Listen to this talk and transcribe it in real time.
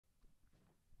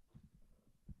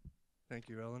Thank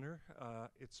you, Eleanor.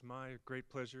 It's my great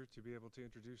pleasure to be able to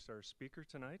introduce our speaker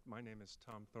tonight. My name is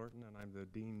Tom Thornton, and I'm the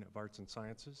Dean of Arts and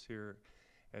Sciences here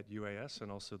at UAS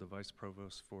and also the Vice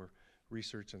Provost for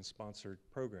Research and Sponsored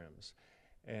Programs.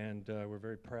 And we're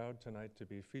very proud tonight to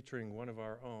be featuring one of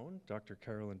our own, Dr.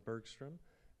 Carolyn Bergstrom,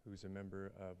 who's a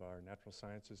member of our Natural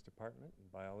Sciences Department in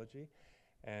Biology.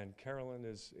 And Carolyn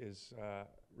is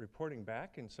reporting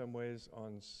back in some ways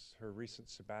on her recent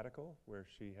sabbatical, where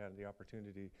she had the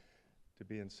opportunity to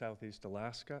be in Southeast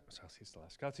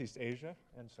Asia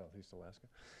and Southeast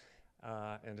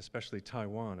Alaska, and especially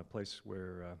Taiwan, a place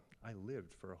where I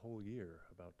lived for a whole year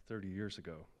about 30 years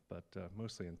ago, but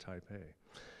mostly in Taipei.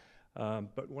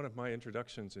 But one of my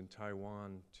introductions in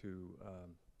Taiwan to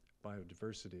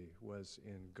biodiversity was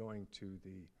in going to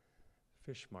the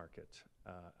fish market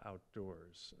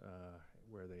outdoors,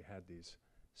 where they had these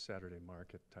Saturday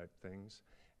market type things.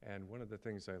 And one of the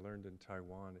things I learned in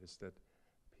Taiwan is that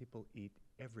people eat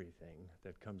everything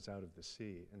that comes out of the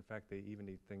sea. In fact, they even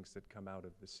eat things that come out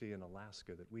of the sea in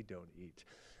Alaska that we don't eat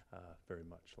very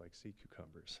much, like sea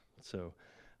cucumbers. So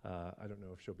I don't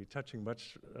know if she'll be touching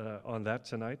much on that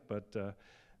tonight, but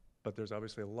there's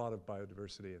obviously a lot of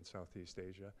biodiversity in Southeast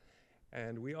Asia.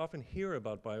 And we often hear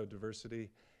about biodiversity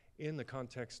in the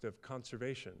context of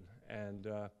conservation. And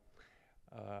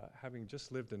having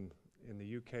just lived in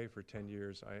the UK for 10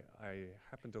 years, I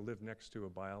happened to live next to a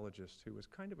biologist who was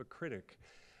kind of a critic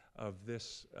of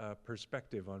this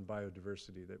perspective on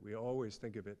biodiversity, that we always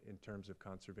think of it in terms of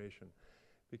conservation,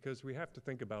 because we have to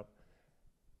think about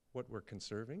what we're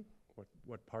conserving,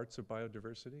 what parts of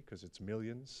biodiversity, because it's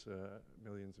millions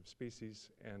of species,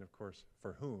 and of course,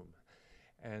 for whom.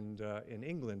 And in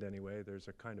England, anyway, there's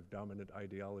a kind of dominant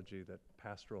ideology that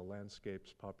pastoral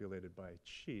landscapes populated by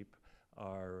sheep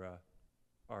are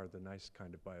the nice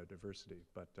kind of biodiversity.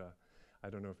 But I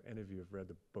don't know if any of you have read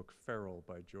the book Feral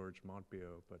by George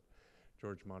Monbiot, but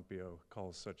George Monbiot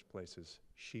calls such places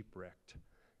sheep-wrecked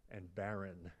and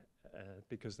barren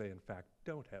because they, in fact,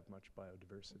 don't have much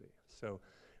biodiversity. So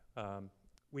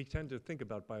we tend to think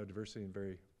about biodiversity in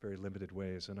very, very limited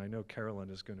ways. And I know Carolyn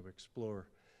is going to explore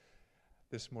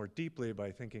this more deeply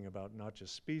by thinking about not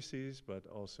just species, but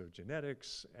also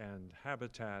genetics and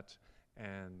habitat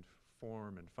and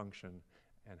form and function,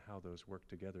 and how those work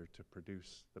together to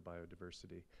produce the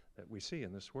biodiversity that we see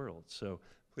in this world. So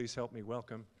please help me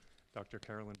welcome Dr.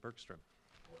 Carolyn Bergstrom.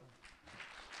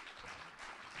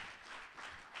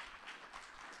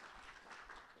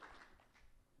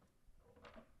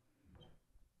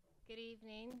 Good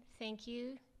evening. Thank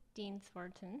you, Dean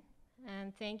Thornton,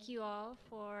 and thank you all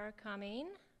for coming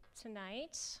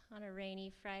tonight on a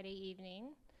rainy Friday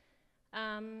evening.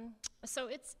 So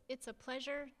it's a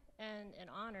pleasure and an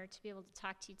honor to be able to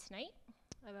talk to you tonight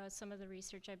about some of the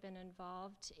research I've been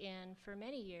involved in for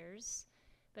many years,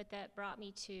 but that brought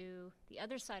me to the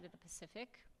other side of the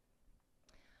Pacific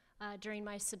during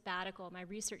my sabbatical, my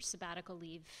research sabbatical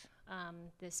leave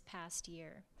this past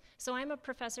year. So I'm a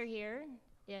professor here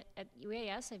at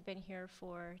UAS. I've been here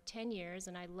for 10 years,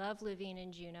 and I love living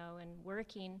in Juneau and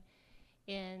working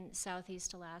in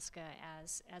Southeast Alaska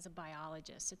as a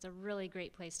biologist. It's a really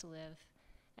great place to live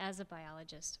as a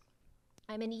biologist.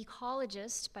 I'm an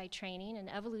ecologist by training, an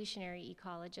evolutionary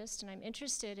ecologist, and I'm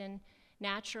interested in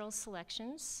natural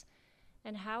selections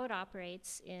and how it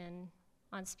operates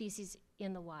on species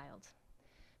in the wild.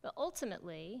 But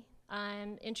ultimately,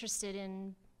 I'm interested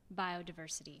in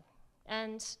biodiversity,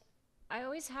 and I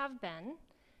always have been.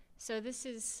 So this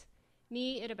is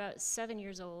me at about 7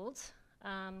 years old,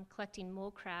 collecting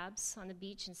mole crabs on the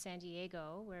beach in San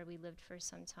Diego, where we lived for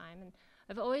some time. And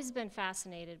I've always been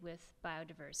fascinated with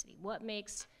biodiversity, what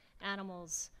makes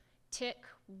animals tick,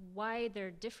 why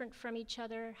they're different from each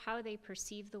other, how they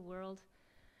perceive the world.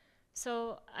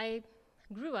 So I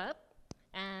grew up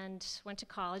and went to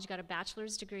college, got a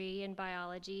bachelor's degree in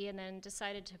biology, and then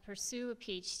decided to pursue a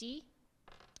PhD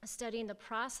studying the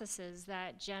processes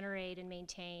that generate and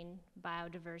maintain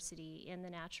biodiversity in the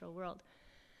natural world.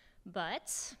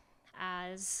 But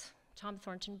as Tom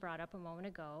Thornton brought up a moment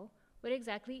ago, what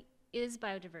exactly is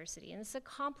biodiversity? And it's a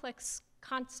complex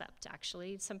concept,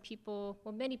 actually.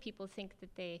 Many people think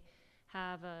that they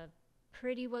have a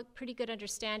pretty good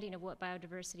understanding of what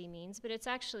biodiversity means, but it's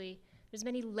actually, there's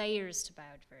many layers to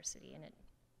biodiversity, and it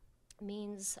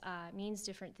means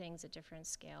different things at different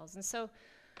scales. And so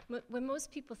when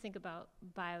most people think about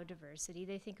biodiversity,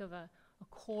 they think of a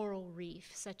coral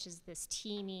reef, such as this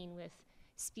teeming with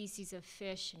species of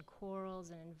fish and corals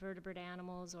and invertebrate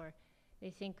animals, or they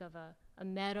think of a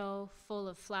meadow full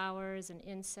of flowers and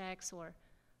insects, or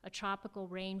a tropical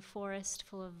rainforest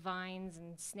full of vines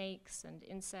and snakes and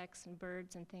insects and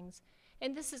birds and things.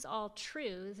 And this is all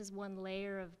true. This is one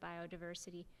layer of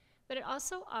biodiversity. But it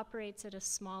also operates at a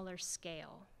smaller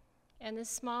scale. And this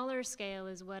smaller scale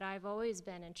is what I've always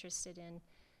been interested in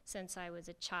since I was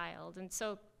a child. And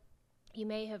so you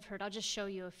may have heard, I'll just show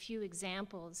you a few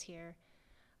examples here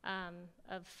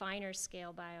of finer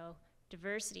scale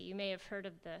biodiversity. You may have heard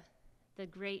of the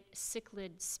great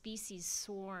cichlid species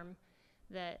swarm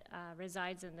that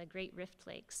resides in the Great Rift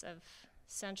Lakes of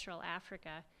Central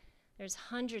Africa. There's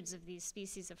hundreds of these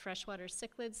species of freshwater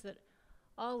cichlids that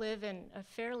all live in a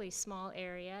fairly small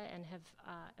area and have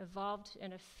evolved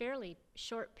in a fairly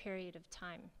short period of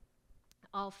time,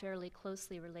 all fairly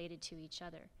closely related to each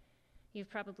other. You've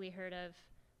probably heard of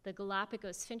the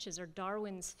Galapagos finches, or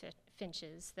Darwin's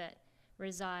finches, that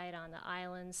reside on the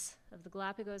islands of the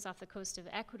Galapagos off the coast of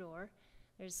Ecuador.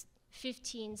 There's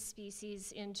 15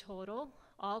 species in total,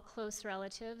 all close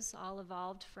relatives, all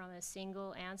evolved from a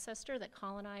single ancestor that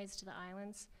colonized the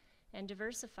islands and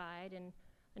diversified in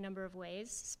a number of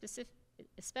ways,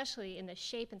 especially in the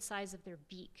shape and size of their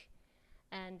beak.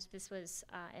 And this was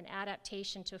an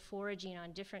adaptation to foraging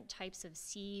on different types of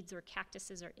seeds or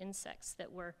cactuses or insects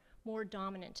that were more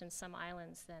dominant in some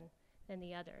islands than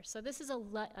the other. So this is a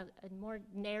more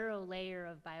narrow layer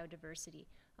of biodiversity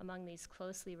among these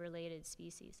closely related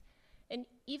species. And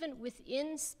even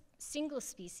within single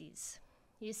species,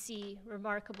 you see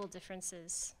remarkable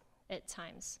differences at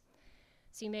times.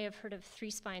 So you may have heard of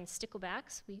three-spined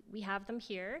sticklebacks. We have them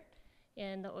here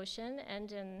in the ocean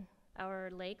and in our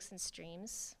lakes and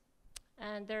streams.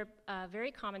 And they're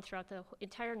very common throughout the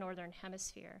entire northern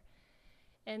hemisphere.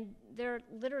 And there are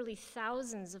literally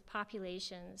thousands of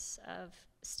populations of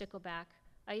stickleback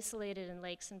isolated in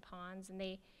lakes and ponds, and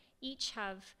they each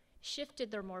have shifted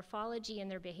their morphology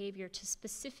and their behavior to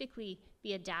specifically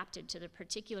be adapted to the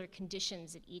particular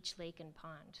conditions at each lake and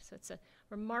pond. So it's a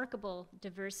remarkable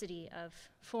diversity of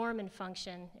form and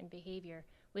function and behavior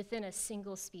within a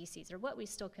single species, or what we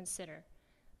still consider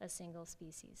a single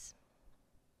species.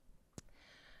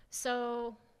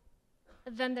 So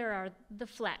then there are the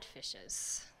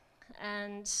flatfishes.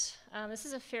 And this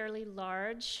is a fairly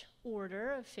large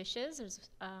order of fishes. There's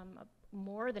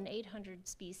more than 800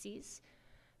 species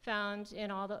found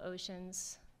in all the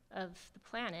oceans of the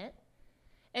planet.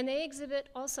 And they exhibit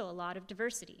also a lot of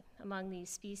diversity among these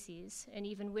species, and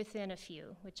even within a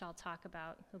few, which I'll talk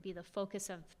about, will be the focus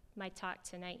of my talk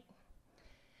tonight.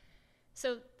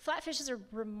 So flatfishes are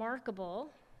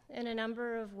remarkable in a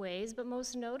number of ways, but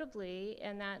most notably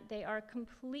in that they are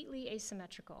completely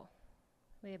asymmetrical.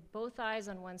 They have both eyes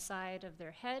on one side of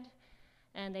their head,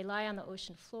 and they lie on the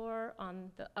ocean floor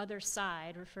on the other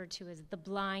side, referred to as the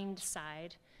blind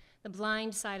side. The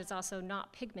blind side is also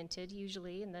not pigmented,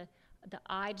 usually, and the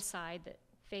eyed side that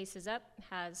faces up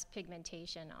has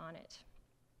pigmentation on it.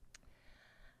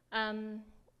 And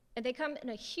they come in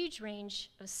a huge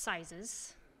range of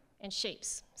sizes and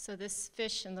shapes. So this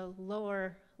fish in the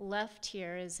lower left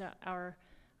here is our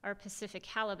Pacific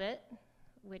halibut,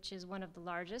 which is one of the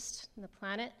largest on the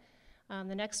planet.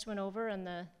 The next one over in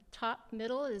the top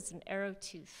middle is an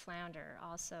arrow-toothed flounder,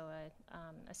 also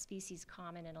a species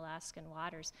common in Alaskan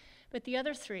waters. But the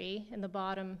other three in the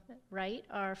bottom right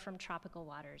are from tropical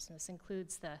waters, and this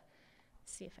includes let's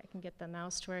see if I can get the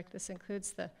mouse to work, this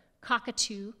includes the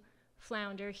cockatoo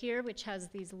flounder here, which has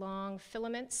these long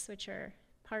filaments, which are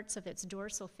parts of its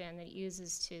dorsal fin that it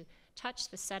uses to touch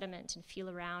the sediment and feel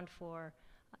around for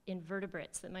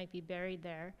invertebrates that might be buried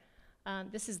there.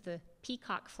 This is the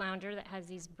peacock flounder that has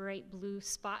these bright blue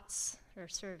spots, or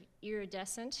sort of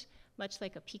iridescent, much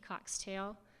like a peacock's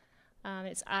tail.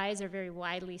 Its eyes are very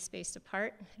widely spaced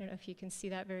apart. I don't know if you can see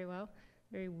that very well.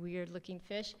 Very weird looking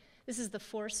fish. This is the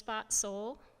four-spot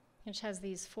sole, which has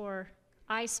these 4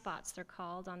 eye spots, they're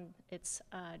called, on its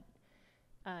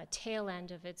tail end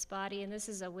of its body. And this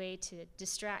is a way to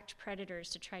distract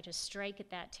predators to try to strike at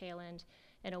that tail end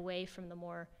and away from the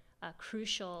more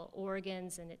crucial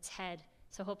organs in its head.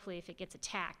 So hopefully if it gets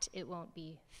attacked, it won't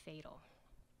be fatal.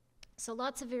 So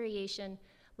lots of variation,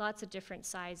 lots of different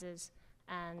sizes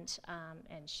and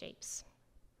shapes.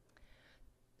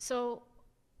 So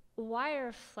why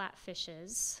are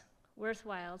flatfishes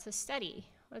worthwhile to study?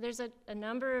 Well, there's a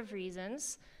number of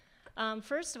reasons.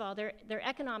 First of all, they're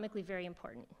economically very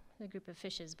important, the group of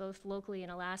fishes, both locally in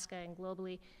Alaska and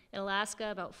globally. In Alaska,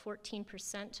 about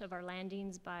 14% of our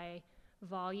landings by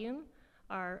volume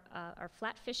are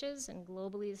flatfishes, and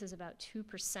globally this is about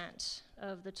 2%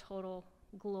 of the total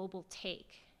global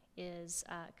take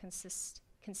consists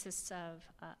of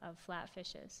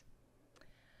flatfishes.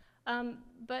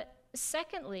 But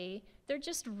secondly, they're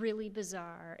just really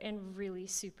bizarre and really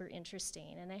super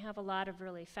interesting, and they have a lot of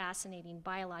really fascinating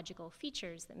biological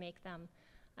features that make them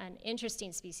an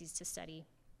interesting species to study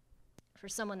for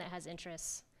someone that has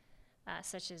interests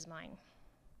such as mine.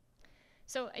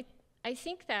 So I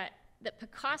think that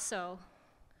Picasso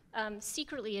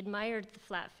secretly admired the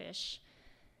flatfish,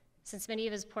 since many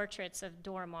of his portraits of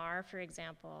Dormar, for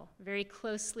example, very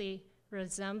closely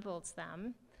resembled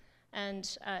them.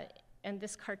 And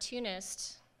this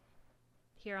cartoonist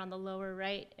here on the lower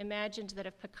right imagined that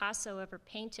if Picasso ever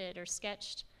painted or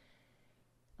sketched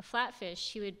a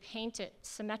flatfish, he would paint it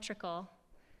symmetrical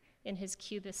in his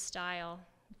cubist style,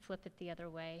 flip it the other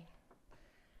way.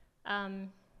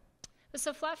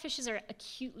 So flatfishes are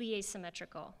acutely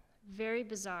asymmetrical, very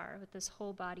bizarre with this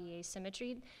whole body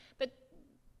asymmetry, but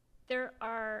there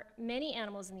are many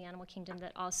animals in the animal kingdom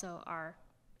that also are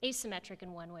asymmetric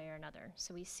in one way or another.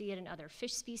 So we see it in other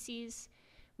fish species,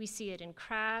 we see it in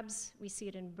crabs, we see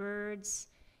it in birds,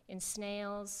 in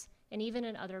snails, and even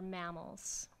in other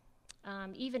mammals.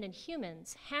 Even in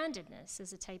humans, handedness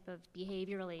is a type of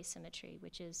behavioral asymmetry,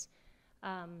 which is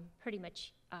pretty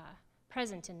much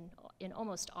present in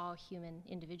almost all human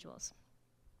individuals.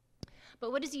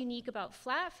 But what is unique about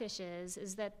flatfishes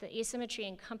is that the asymmetry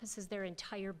encompasses their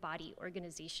entire body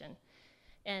organization.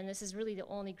 And this is really the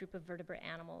only group of vertebrate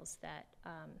animals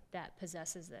that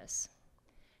possesses this.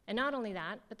 And not only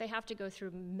that, but they have to go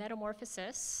through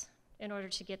metamorphosis in order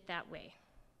to get that way.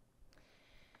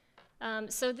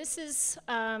 So this is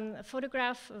a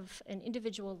photograph of an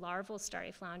individual larval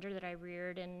starry flounder that I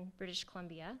reared in British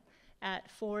Columbia at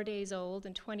 4 days old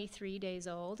and 23 days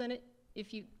old. And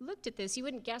if you looked at this, you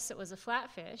wouldn't guess it was a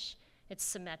flatfish. It's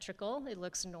symmetrical, it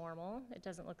looks normal, it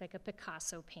doesn't look like a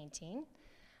Picasso painting.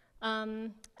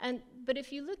 But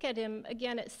if you look at him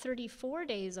again at 34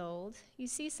 days old, you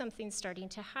see something starting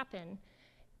to happen.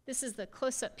 This is the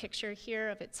close-up picture here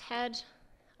of its head.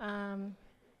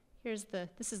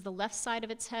 This is the left side of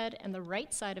its head and the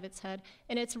right side of its head,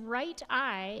 and its right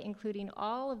eye, including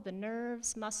all of the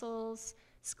nerves, muscles,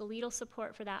 skeletal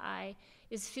support for that eye,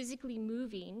 is physically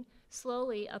moving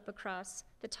slowly up across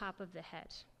the top of the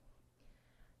head.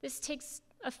 This takes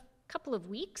a couple of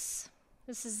weeks.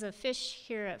 This is a fish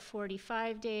here at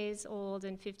 45 days old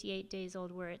and 58 days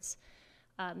old, where it's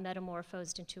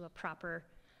metamorphosed into a proper,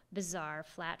 bizarre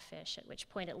flatfish, at which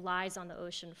point it lies on the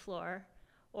ocean floor,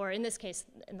 or in this case,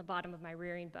 in the bottom of my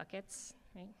rearing buckets,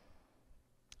 right?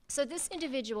 So this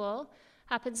individual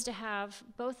happens to have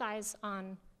both eyes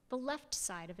on the left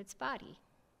side of its body.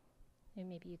 And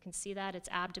maybe you can see that. Its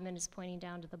abdomen is pointing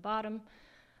down to the bottom,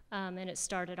 and it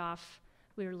started off,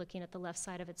 we were looking at the left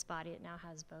side of its body. It now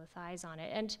has both eyes on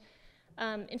it.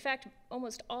 And in fact,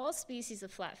 almost all species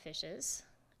of flatfishes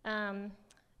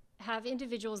have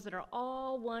individuals that are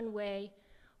all one way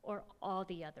or all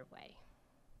the other way.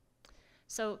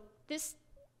 So this,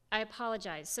 I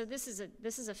apologize. So this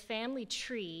is a family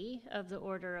tree of the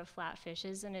order of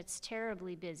flatfishes, and it's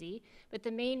terribly busy. But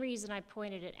the main reason I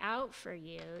pointed it out for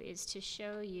you is to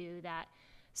show you that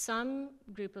some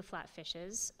group of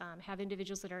flatfishes have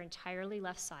individuals that are entirely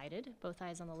left-sided, both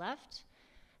eyes on the left,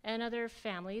 and other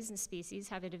families and species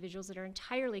have individuals that are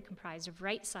entirely comprised of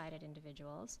right-sided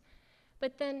individuals.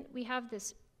 But then we have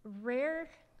this rare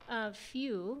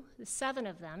few, 7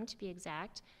 of them to be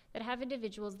exact, that have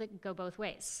individuals that go both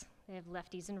ways. They have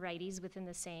lefties and righties within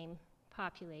the same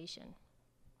population.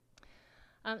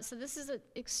 So this is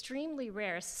extremely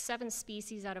rare, 7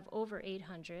 species out of over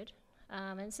 800.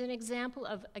 It's an example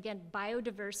of, again,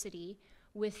 biodiversity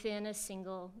within a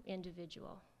single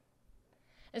individual.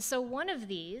 And so one of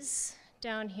these,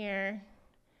 down here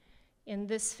in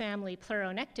this family,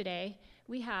 Pleuronectidae,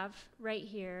 we have right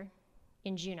here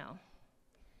in Juneau.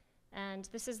 And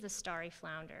this is the starry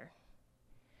flounder.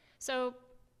 So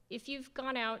if you've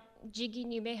gone out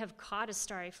jigging, you may have caught a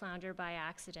starry flounder by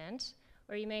accident,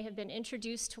 or you may have been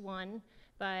introduced to one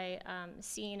by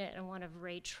seeing it in one of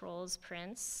Ray Troll's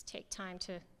prints. Take time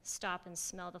to stop and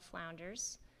smell the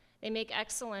flounders. They make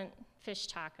excellent fish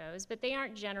tacos, but they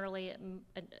aren't generally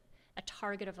a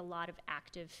target of a lot of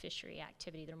active fishery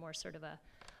activity. They're more sort of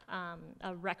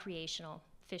a recreational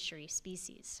fishery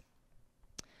species.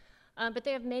 But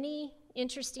they have many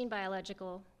interesting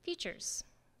biological features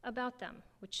about them,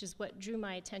 which is what drew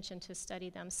my attention to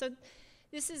study them. So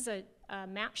this is a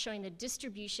map showing the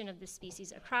distribution of the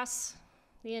species across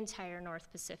the entire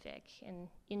North Pacific and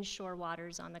inshore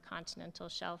waters on the continental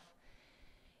shelf.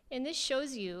 And this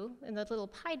shows you, in the little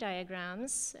pie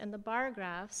diagrams and the bar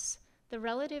graphs, the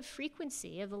relative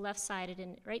frequency of the left-sided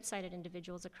and right-sided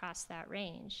individuals across that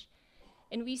range.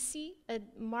 And we see a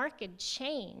marked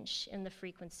change in the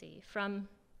frequency from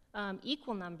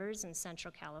equal numbers in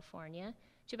Central California,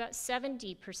 to about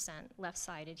 70%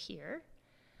 left-sided here,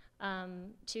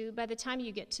 to, by the time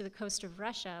you get to the coast of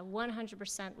Russia,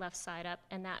 100% left side up,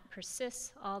 and that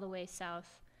persists all the way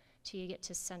south till you get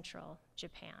to central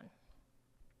Japan.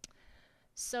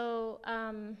 So,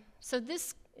 so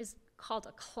this is called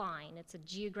a cline. It's a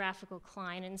geographical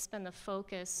cline, and it's been the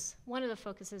focus, one of the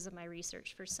focuses of my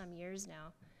research for some years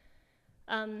now.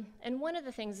 And one of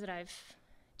the things that I've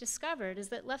discovered is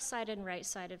that left-sided and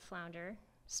right-sided flounder,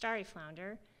 starry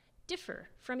flounder, differ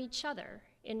from each other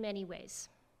in many ways.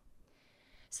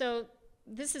 So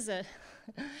this is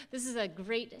a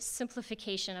great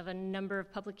simplification of a number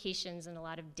of publications and a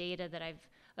lot of data that I've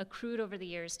accrued over the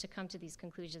years to come to these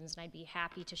conclusions, and I'd be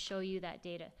happy to show you that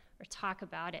data or talk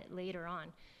about it later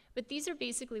on. But these are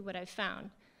basically what I've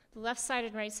found. The left-sided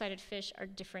and right-sided fish are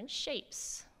different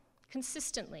shapes,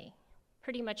 consistently,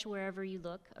 pretty much wherever you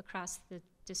look across the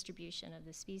distribution of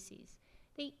the species.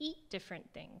 They eat different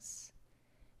things.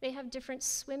 They have different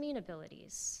swimming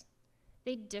abilities.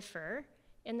 They differ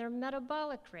in their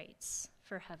metabolic rates,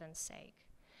 for heaven's sake.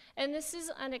 And this is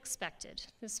unexpected.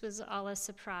 This was all a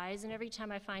surprise, and every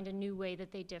time I find a new way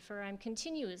that they differ, I'm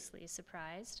continuously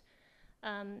surprised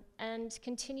and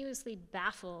continuously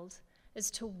baffled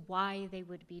as to why they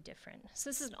would be different.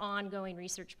 So this is an ongoing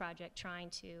research project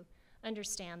trying to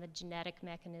understand the genetic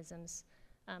mechanisms,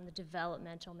 the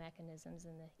developmental mechanisms,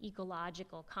 and the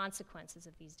ecological consequences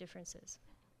of these differences.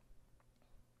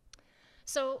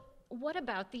 So what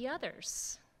about the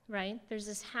others, right? There's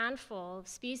this handful of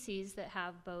species that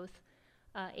have both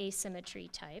asymmetry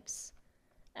types,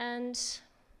 and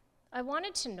I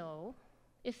wanted to know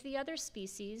if the other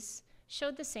species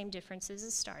showed the same differences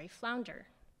as starry flounder.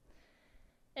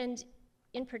 And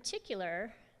in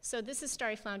particular, so this is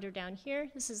starry flounder down here.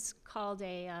 This is called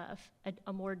a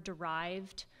more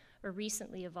derived or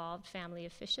recently evolved family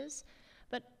of fishes.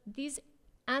 But these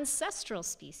ancestral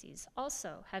species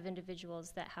also have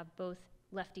individuals that have both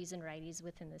lefties and righties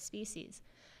within the species.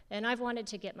 And I've wanted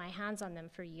to get my hands on them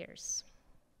for years.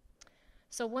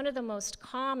 So one of the most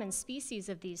common species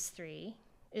of these three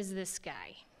is this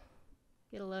guy.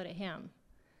 Get a load of him.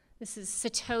 This is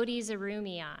Setotes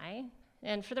arumii.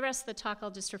 And for the rest of the talk,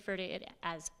 I'll just refer to it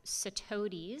as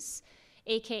Setotes,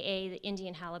 AKA the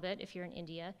Indian halibut if you're in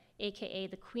India, AKA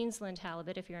the Queensland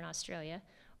halibut if you're in Australia,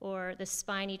 or the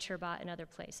spiny turbot in other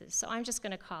places. So I'm just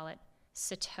going to call it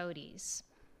Setotes.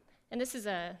 And this is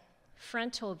a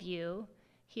frontal view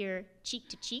here, cheek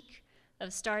to cheek,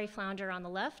 of starry flounder on the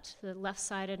left, the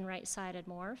left-sided and right-sided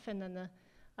morph, and then the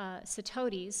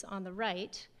Setotes on the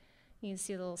right. You can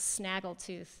see a little snaggle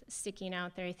tooth sticking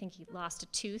out there. I think he lost a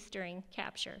tooth during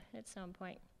capture at some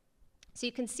point. So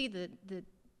you can see the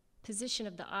position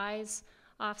of the eyes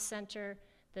off center,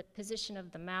 the position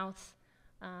of the mouth,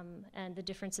 and the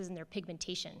differences in their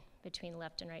pigmentation between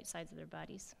left and right sides of their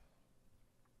bodies.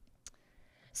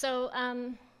 So,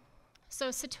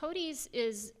 Setotes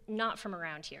is not from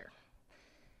around here.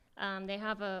 They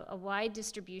have a wide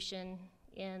distribution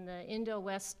in the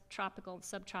Indo-West tropical and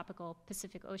subtropical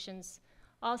Pacific Oceans,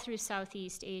 all through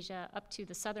Southeast Asia, up to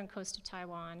the southern coast of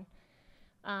Taiwan,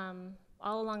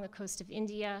 all along the coast of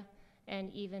India,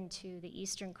 and even to the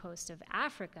eastern coast of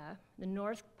Africa, the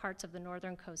north parts of the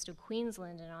northern coast of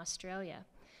Queensland and Australia.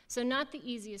 So not the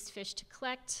easiest fish to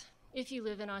collect if you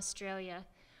live in Australia,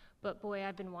 but boy,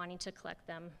 I've been wanting to collect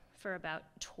them for about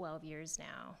 12 years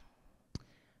now.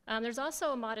 There's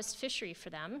also a modest fishery for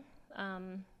them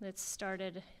that's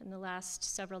started in the last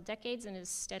several decades and is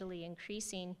steadily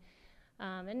increasing.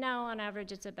 And now on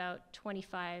average, it's about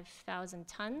 25,000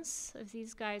 tons of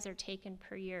these guys are taken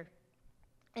per year.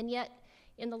 And yet,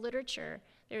 in the literature,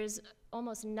 there's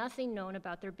almost nothing known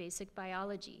about their basic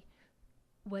biology.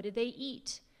 What do they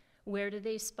eat? Where do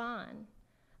they spawn?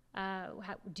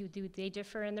 Do they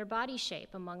differ in their body shape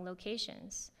among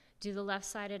locations? Do the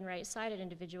left-sided and right-sided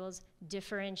individuals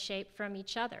differ in shape from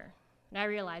each other? And I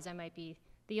realize I might be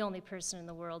the only person in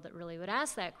the world that really would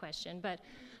ask that question, but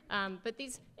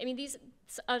these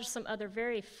are some other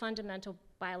very fundamental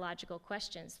biological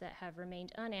questions that have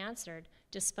remained unanswered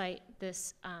despite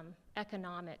this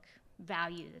economic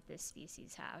value that this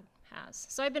species has.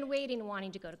 So I've been waiting and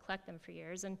wanting to go to collect them for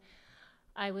years, and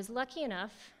I was lucky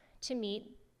enough to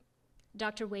meet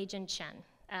Dr. Wei-Jin Chen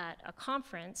at a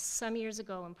conference some years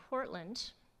ago in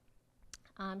Portland.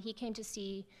 He came to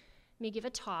see me give a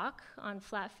talk on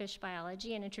flatfish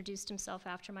biology and introduced himself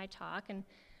after my talk, and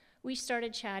we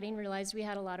started chatting, realized we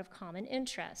had a lot of common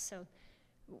interests. So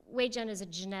Wei-Jin is a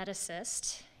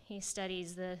geneticist. He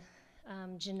studies the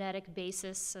genetic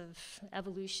basis of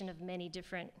evolution of many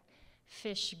different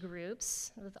fish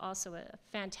groups, with also a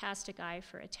fantastic eye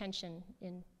for attention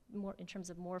in more in terms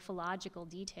of morphological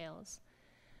details.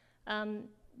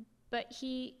 But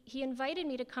he invited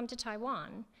me to come to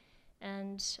Taiwan,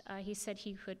 and he said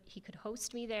he could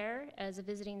host me there as a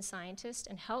visiting scientist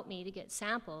and help me to get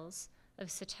samples of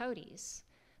setotes.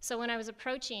 So when I was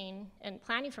approaching and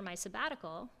planning for my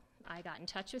sabbatical, I got in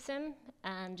touch with him,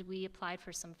 and we applied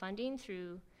for some funding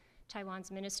through Taiwan's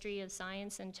Ministry of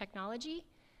Science and Technology,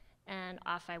 and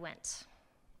off I went.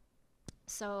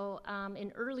 So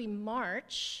in early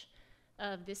March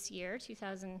of this year,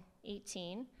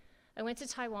 2018, I went to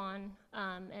Taiwan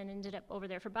and ended up over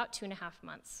there for about 2.5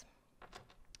 months.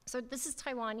 So this is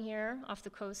Taiwan here off the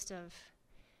coast of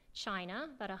China,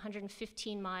 about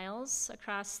 115 miles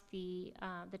across the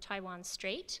Taiwan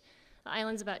Strait. The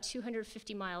island's about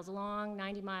 250 miles long,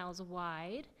 90 miles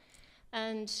wide.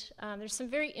 And there's some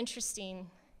very interesting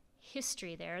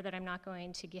history there that I'm not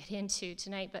going to get into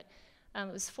tonight, but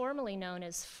it was formerly known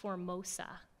as Formosa.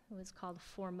 It was called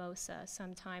Formosa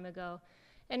some time ago.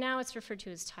 And now it's referred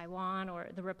to as Taiwan or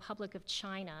the Republic of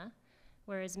China,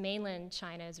 whereas mainland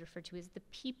China is referred to as the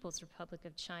People's Republic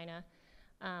of China.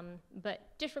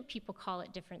 But different people call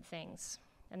it different things,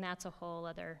 and that's a whole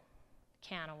other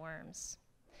can of worms.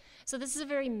 So this is a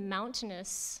very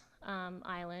mountainous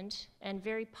island and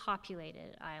very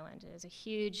populated island. There's a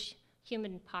huge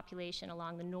human population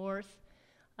along the north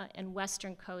and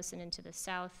western coast and into the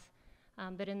south.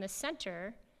 But in the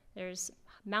center, there's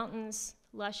mountains,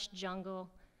 lush jungle,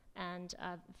 and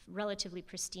relatively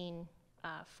pristine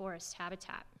forest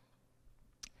habitat.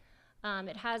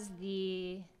 It has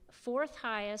the 4th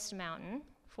highest mountain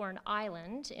for an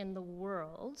island in the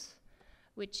world,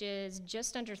 which is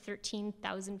just under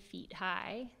 13,000 feet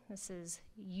high. This is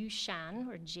Yushan,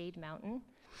 or Jade Mountain.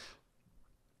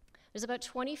 There's about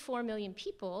 24 million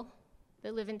people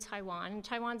that live in Taiwan, and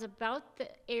Taiwan's about the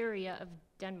area of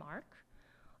Denmark,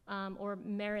 or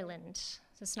Maryland,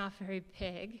 so it's not very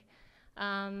big.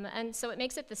 And so it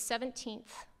makes it the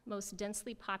 17th most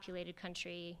densely populated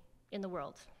country in the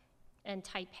world. And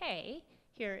Taipei,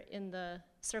 here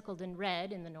circled in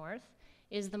red in the north,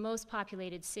 is the most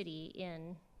populated city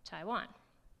in Taiwan.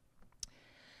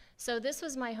 So this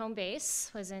was my home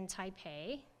base, was in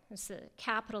Taipei. It's the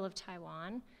capital of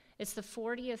Taiwan. It's the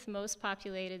 40th most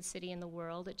populated city in the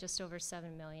world at just over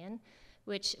 7 million,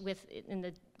 which in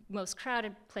the most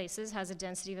crowded places has a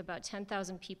density of about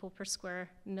 10,000 people per square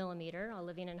millimeter, all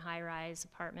living in high-rise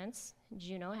apartments.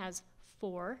 Juneau has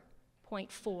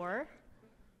 4.4.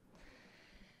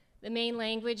 The main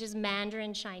language is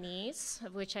Mandarin Chinese,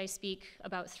 of which I speak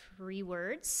about 3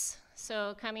 words.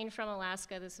 So coming from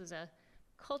Alaska, this was a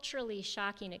culturally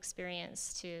shocking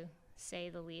experience, to say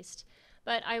the least.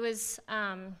 But I was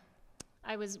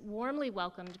warmly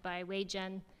welcomed by Wei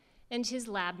Zhen and his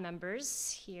lab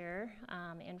members here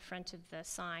in front of the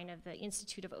sign of the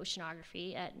Institute of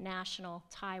Oceanography at National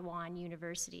Taiwan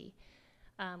University,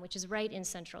 which is right in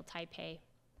central Taipei.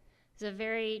 It's a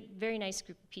very, very nice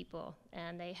group of people,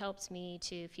 and they helped me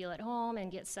to feel at home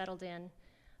and get settled in,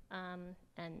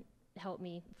 and helped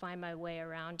me find my way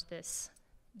around this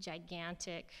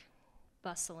gigantic,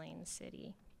 bustling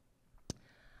city.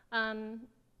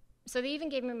 So they even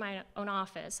gave me my own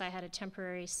office. I had a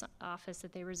temporary office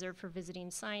that they reserved for visiting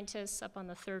scientists up on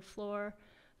the 3rd floor,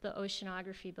 the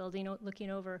oceanography building, looking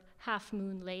over Half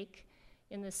Moon Lake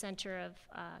in the center of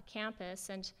campus.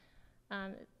 And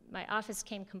my office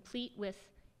came complete with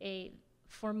a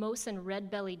Formosan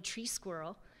red-bellied tree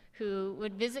squirrel who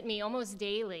would visit me almost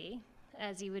daily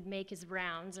as he would make his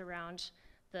rounds around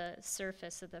the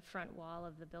surface of the front wall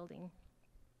of the building.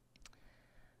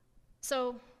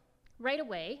 So right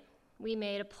away, we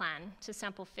made a plan to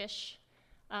sample fish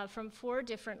from 4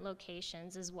 different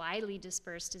locations, as widely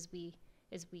dispersed as we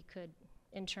could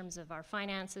in terms of our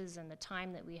finances and the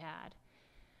time that we had.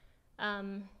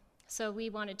 So we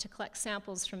wanted to collect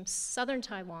samples from southern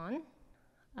Taiwan,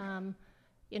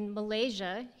 in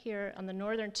Malaysia, here on the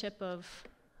northern tip of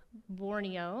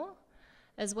Borneo,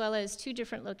 as well as 2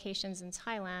 different locations in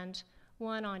Thailand,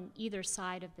 one on either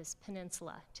side of this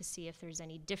peninsula, to see if there's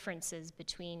any differences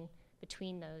between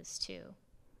those 2.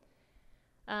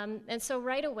 And so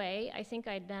right away, I think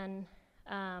I'd been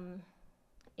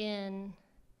in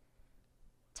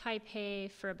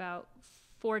Taipei for about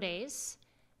 4 days,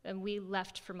 and we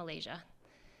left for Malaysia.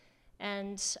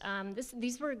 And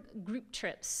these were group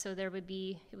trips, so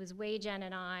it was Wei Zhen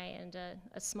and I and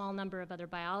a small number of other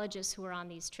biologists who were on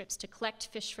these trips to collect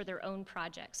fish for their own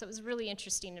projects. So it was really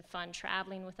interesting and fun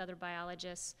traveling with other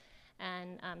biologists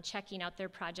and checking out their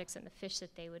projects and the fish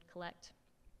that they would collect.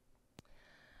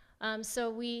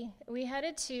 So we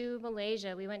headed to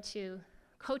Malaysia. We went to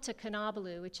Kota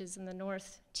Kinabalu, which is in the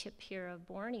north tip here of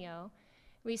Borneo,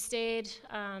 We stayed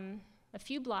a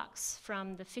few blocks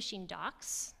from the fishing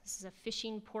docks. This is a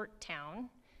fishing port town,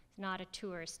 not a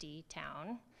touristy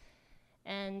town.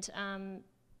 And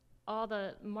all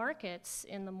the markets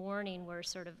in the morning were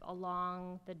sort of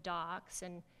along the docks,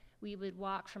 and we would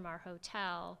walk from our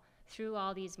hotel through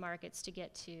all these markets to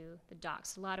get to the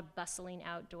docks. A lot of bustling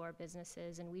outdoor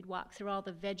businesses, and we'd walk through all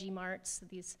the veggie marts,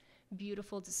 these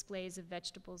beautiful displays of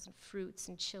vegetables and fruits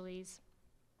and chilies.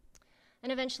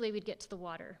 And eventually we'd get to the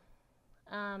water.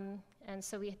 And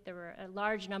so there were a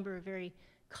large number of very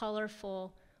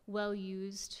colorful,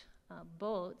 well-used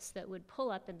boats that would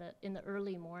pull up in the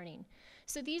early morning.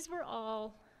 So these were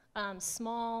all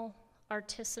small,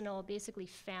 artisanal, basically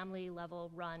family-level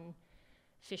run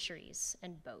fisheries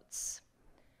and boats.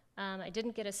 I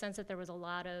didn't get a sense that there was a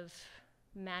lot of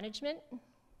management,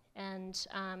 and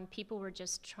people were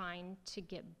just trying to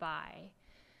get by.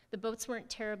 The boats weren't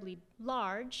terribly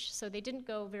large, so they didn't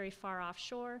go very far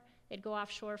offshore. They'd go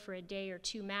offshore for a day or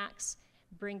two max,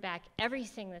 bring back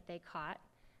everything that they caught,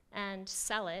 and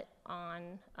sell it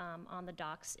on the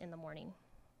docks in the morning.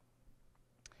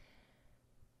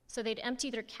 So they'd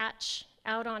empty their catch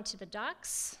out onto the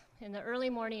docks in the early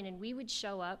morning, and we would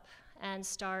show up and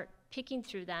start picking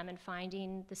through them and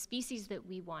finding the species that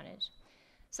we wanted.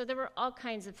 So there were all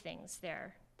kinds of things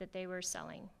there that they were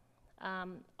selling.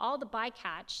 All the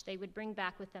bycatch they would bring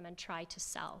back with them and try to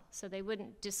sell. So they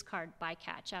wouldn't discard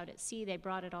bycatch out at sea, they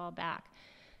brought it all back.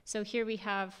 So here we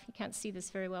have, you can't see this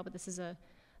very well, but this is a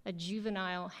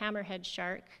juvenile hammerhead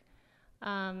shark,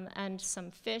 and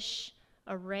some fish,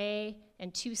 a ray,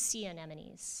 and 2 sea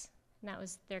anemones. And that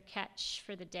was their catch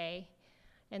for the day,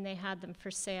 and they had them for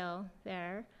sale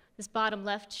there. This bottom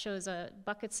left shows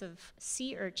buckets of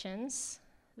sea urchins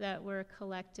that were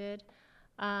collected,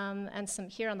 and some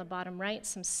here on the bottom right,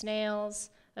 some snails,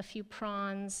 a few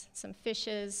prawns, some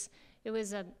fishes. It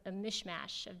was a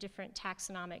mishmash of different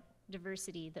taxonomic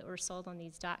diversity that were sold on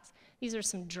these docks. These are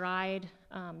some dried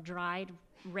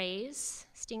rays,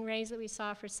 stingrays that we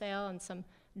saw for sale, and some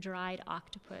dried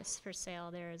octopus for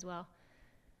sale there as well.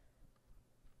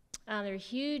 There are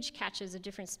huge catches of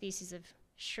different species of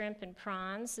shrimp and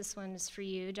prawns. This one is for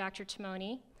you, Dr.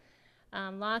 Timoni.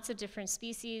 Lots of different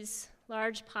species,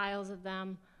 large piles of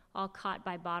them, all caught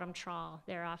by bottom trawl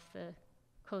there off the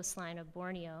coastline of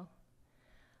Borneo.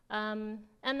 And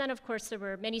then, of course, there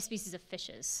were many species of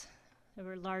fishes. There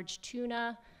were large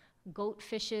tuna, goat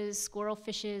fishes, squirrel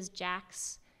fishes,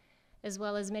 jacks, as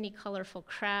well as many colorful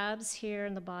crabs here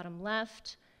in the bottom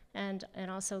left, and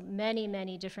also many,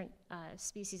 many different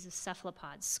species of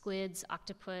cephalopods, squids,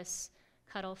 octopus,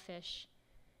 cuttlefish.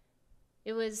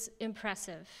 It was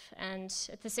impressive, and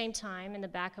at the same time, in the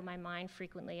back of my mind,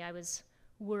 frequently, I was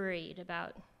worried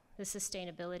about the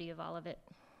sustainability of all of it.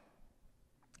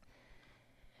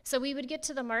 So we would get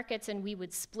to the markets and we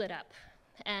would split up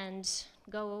and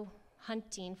go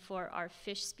hunting for our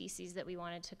fish species that we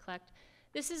wanted to collect.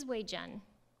 This is Wei Zhen,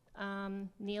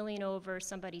 kneeling over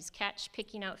somebody's catch,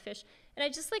 picking out fish. And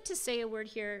I'd just like to say a word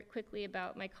here quickly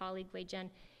about my colleague Wei Zhen.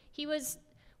 He was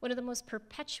one of the most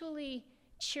perpetually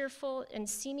cheerful and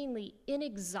seemingly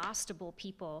inexhaustible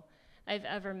people I've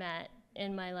ever met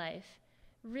in my life.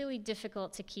 Really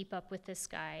difficult to keep up with this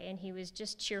guy, and he was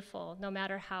just cheerful no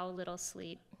matter how little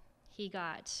sleep he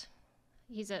got.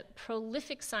 He's a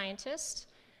prolific scientist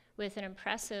with an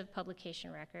impressive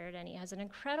publication record, and he has an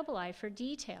incredible eye for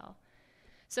detail.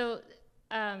 So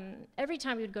every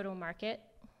time we would go to a market,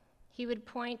 he would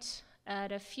point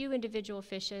at a few individual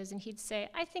fishes and he'd say,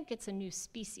 "I think it's a new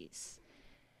species."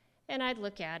 And I'd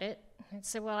look at it and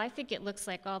say, "Well, I think it looks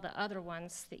like all the other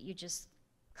ones that you just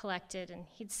collected." And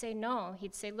he'd say, "No."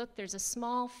 He'd say, "Look, there's a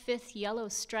small 5th yellow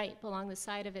stripe along the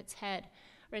side of its head,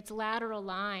 or its lateral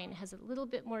line has a little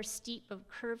bit more steep of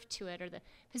curve to it, or the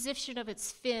position of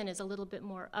its fin is a little bit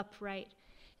more upright."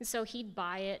 And so he'd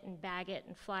buy it and bag it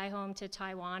and fly home to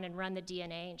Taiwan and run the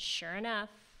DNA, and sure enough,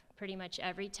 pretty much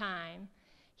every time,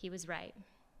 he was right.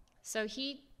 So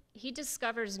he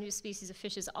discovers new species of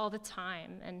fishes all the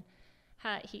time, and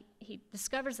he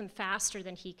discovers them faster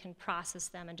than he can process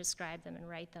them and describe them and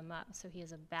write them up. So he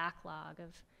has a backlog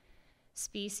of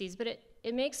species. But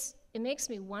it makes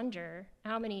me wonder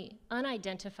how many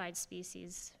unidentified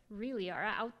species really are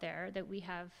out there that we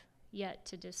have yet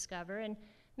to discover. And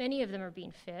many of them are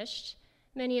being fished.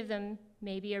 Many of them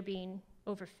maybe are being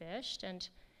overfished and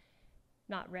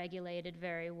not regulated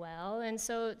very well. And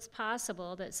so it's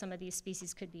possible that some of these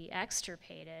species could be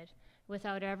extirpated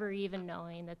without ever even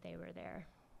knowing that they were there.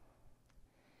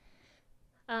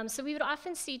 So we would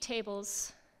often see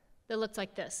tables that looked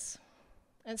like this.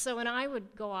 And so when I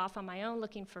would go off on my own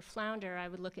looking for flounder, I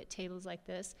would look at tables like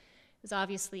this. was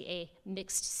obviously a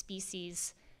mixed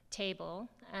species table,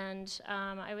 and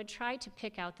I would try to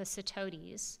pick out the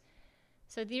setotes.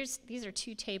 So these are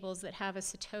two tables that have a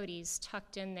setotes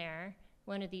tucked in there.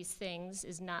 One of these things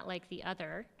is not like the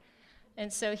other.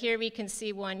 And so here we can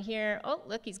see one here. Oh,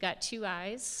 look, he's got two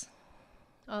eyes.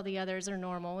 All the others are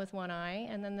normal with one eye.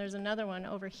 And then there's another one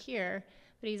over here,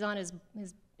 but he's on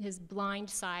his blind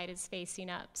side is facing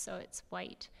up, so it's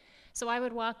white. So I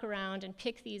would walk around and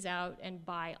pick these out and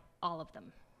buy all of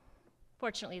them.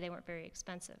 Fortunately, they weren't very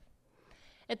expensive.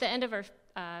 At the end of our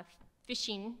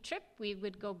fishing trip, we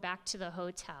would go back to the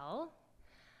hotel,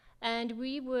 and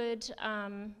we would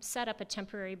set up a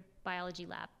temporary biology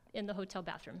lab in the hotel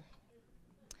bathroom.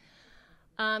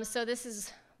 So this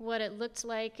is what it looked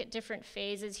like at different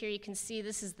phases. Here you can see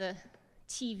this is the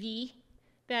TV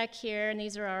back here, and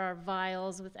these are our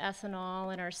vials with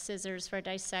ethanol and our scissors for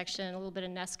dissection, a little bit of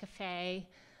Nescafe,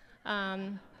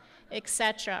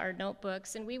 etc., our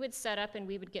notebooks. And we would set up and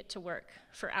we would get to work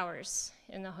for hours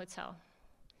in the hotel.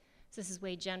 So this is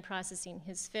Wei Jian processing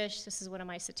his fish. This is one of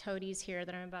my setotes here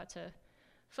that I'm about to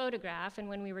photograph. And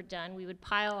when we were done, we would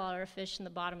pile all our fish in the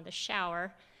bottom of the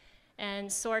shower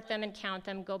and sort them and count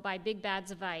them, go buy big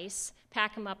bags of ice,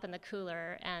 pack them up in the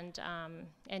cooler, and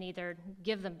either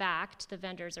give them back to the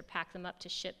vendors or pack them up to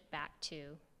ship back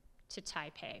to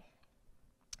Taipei.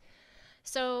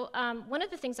 So one of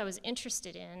the things I was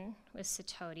interested in with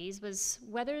setotes was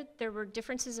whether there were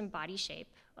differences in body shape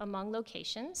among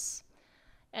locations,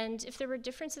 and if there were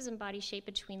differences in body shape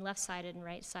between left-sided and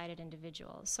right-sided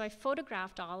individuals. So I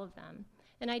photographed all of them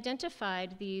and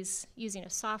identified these using a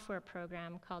software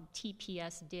program called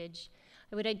TPS-DIG.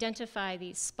 I would identify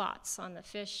these spots on the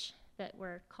fish that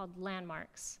were called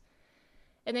landmarks.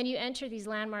 And then you enter these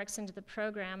landmarks into the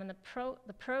program, and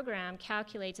the program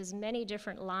calculates as many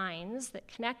different lines that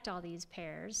connect all these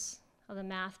pairs. All the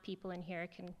math people in here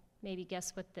can maybe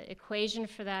guess what the equation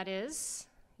for that is,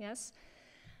 yes?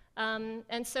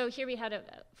 And so here we had,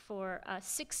 for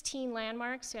 16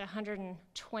 landmarks, we had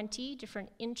 120 different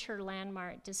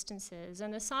inter-landmark distances.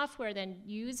 And the software then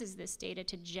uses this data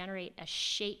to generate a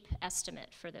shape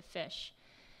estimate for the fish.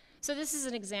 So this is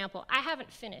an example. I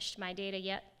haven't finished my data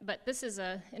yet, but this is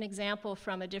an example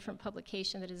from a different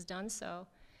publication that has done so.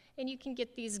 And you can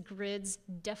get these grids,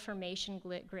 deformation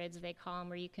grids they call them,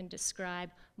 where you can describe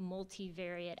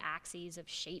multivariate axes of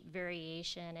shape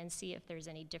variation and see if there's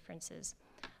any differences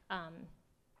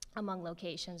among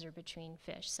locations or between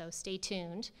fish. So stay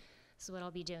tuned. This is what I'll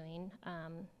be doing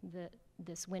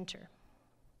this winter.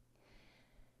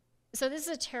 So this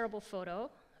is a terrible photo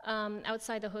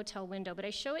outside the hotel window, but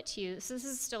I show it to you. So this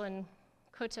is still in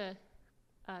Kota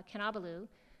Kinabalu.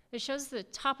 It shows the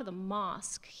top of the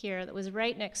mosque here that was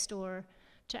right next door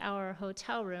to our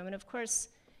hotel room. And of course,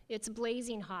 it's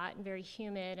blazing hot and very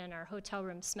humid, and our hotel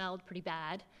room smelled pretty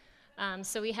bad.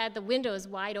 So we had the windows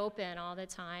wide open all the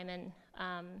time, and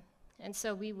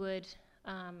so we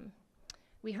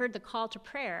heard the call to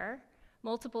prayer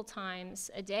multiple times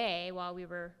a day while we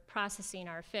were processing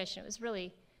our fish, and it was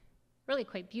really, really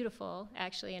quite beautiful,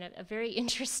 actually, and a very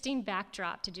interesting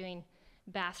backdrop to doing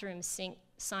bathroom sink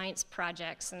science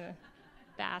projects in the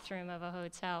bathroom of a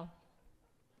hotel.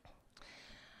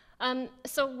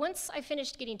 So once I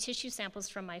finished getting tissue samples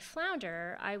from my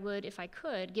flounder, I would, if I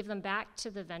could, give them back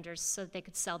to the vendors so that they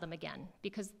could sell them again,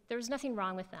 because there was nothing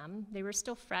wrong with them. They were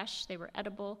still fresh, they were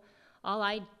edible. All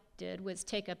I did was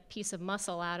take a piece of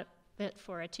muscle out of it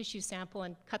for a tissue sample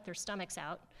and cut their stomachs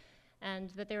out,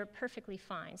 and that they were perfectly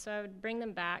fine. So I would bring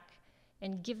them back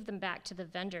and give them back to the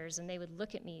vendors, and they would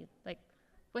look at me like,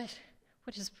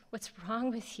 what's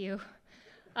wrong with you?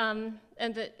 And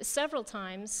several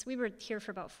times, we were here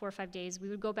for about 4 or 5 days, we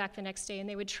would go back the next day and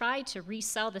they would try to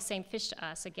resell the same fish to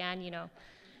us again,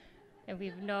 and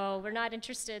we're not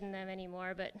interested in them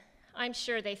anymore, but I'm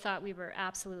sure they thought we were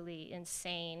absolutely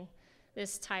insane.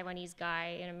 This Taiwanese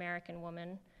guy, an American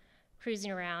woman,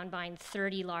 cruising around buying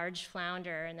 30 large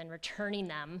flounder and then returning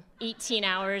them 18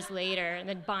 hours later and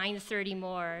then buying 30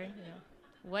 more,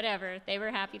 whatever. They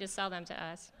were happy to sell them to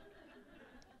us.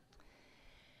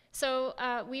 So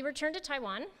we returned to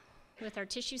Taiwan with our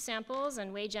tissue samples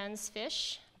and Wei Jian's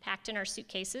fish packed in our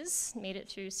suitcases, made it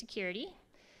through security.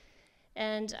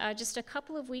 And just a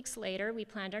couple of weeks later, we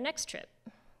planned our next trip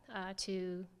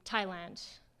to Thailand.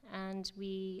 And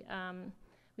we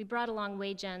brought along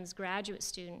Wei Jian's graduate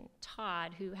student,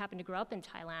 Todd, who happened to grow up in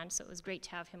Thailand, so it was great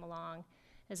to have him along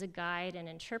as a guide and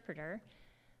interpreter.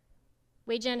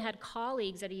 Wei Jian had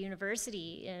colleagues at a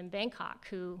university in Bangkok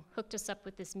who hooked us up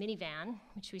with this minivan,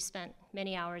 which we spent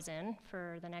many hours in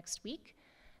for the next week,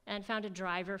 and found a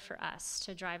driver for us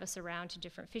to drive us around to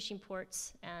different fishing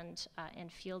ports and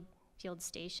field field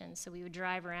stations. So we would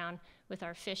drive around with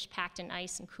our fish packed in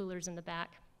ice and coolers in the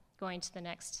back, going to the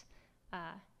next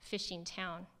fishing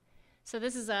town. So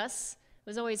this is us. It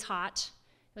was always hot.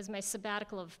 It was my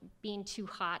sabbatical of being too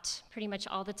hot pretty much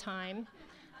all the time.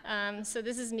 So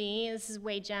this is me. This is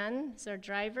Wei Jen. This is our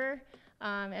driver.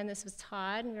 And this was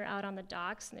Todd. And we were out on the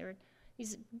docks. And there were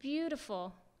these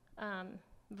beautiful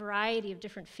variety of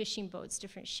different fishing boats,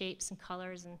 different shapes and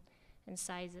colors and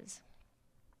sizes.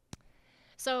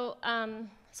 So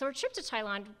our trip to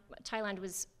Thailand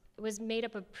was made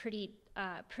up of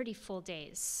pretty full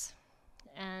days.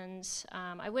 And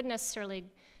I wouldn't necessarily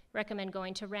recommend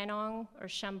going to Ranong or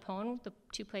Champon, the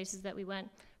two places that we went,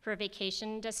 for a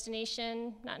vacation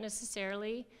destination, not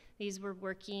necessarily. These were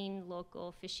working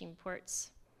local fishing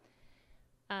ports.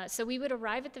 So we would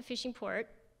arrive at the fishing port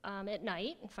at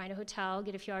night and find a hotel,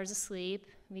 get a few hours of sleep.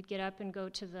 We'd get up and go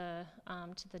to the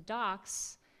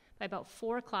docks by about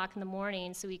 4 o'clock in the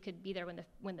morning, so we could be there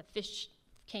when the fish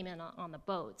came in on the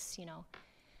boats, you know.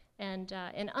 And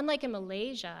unlike in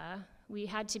Malaysia, we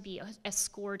had to be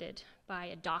escorted by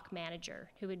a dock manager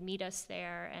who would meet us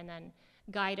there and then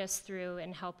guide us through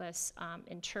and help us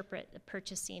interpret the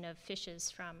purchasing of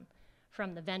fishes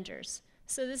from the vendors.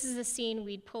 So this is a scene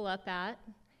we'd pull up at,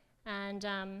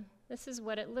 and this is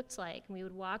what it looked like. And we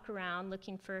would walk around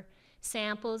looking for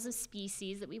samples of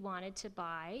species that we wanted to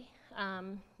buy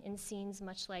in scenes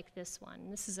much like this one.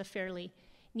 This is a fairly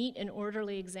neat and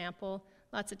orderly example.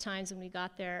 Lots of times when we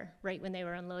got there, right when they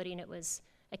were unloading, it was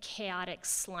a chaotic,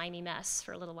 slimy mess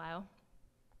for a little while.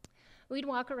 We'd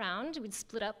walk around, we'd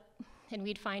split up, and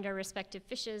we'd find our respective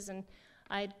fishes, and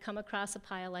I'd come across a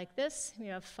pile like this. We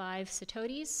have 5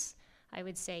 setotes. I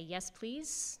would say, yes,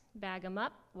 please, bag them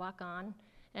up, walk on,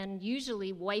 and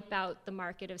usually wipe out the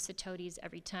market of setotes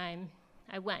every time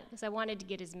I went, because I wanted to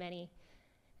get as many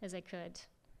as I could.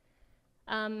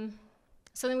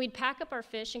 So then we'd pack up our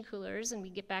fish in coolers, and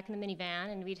we'd get back in the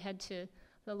minivan, and we'd head to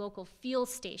the local field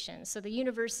stations. So the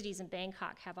universities in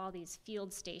Bangkok have all these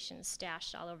field stations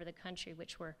stashed all over the country,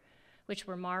 which were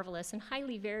marvelous and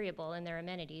highly variable in their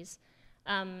amenities.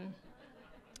 So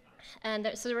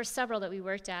there were several that we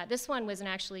worked at. This one was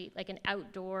actually like an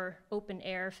outdoor open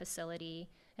air facility.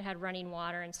 It had running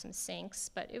water and some sinks,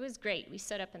 but it was great. We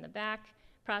set up in the back,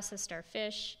 processed our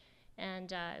fish,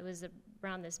 and it was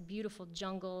around this beautiful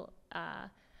jungle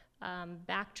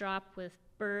backdrop with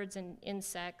birds and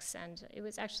insects, and it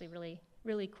was actually really,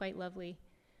 really quite lovely.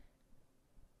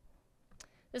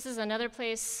 This is another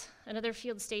place, another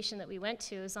field station that we went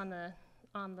to. Is on the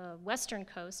western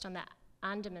coast, on the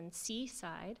Andaman Sea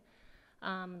side,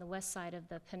 the west side of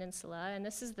the peninsula, and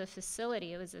this is the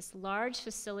facility. It was this large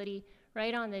facility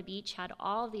right on the beach, had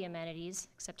all the amenities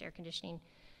except air conditioning,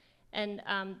 and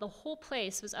the whole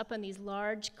place was up on these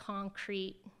large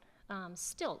concrete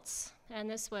stilts, and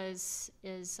this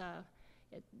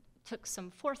it took some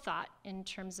forethought in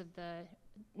terms of the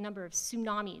number of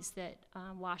tsunamis that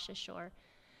wash ashore.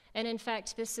 And in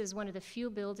fact, this is one of the few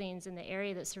buildings in the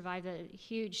area that survived the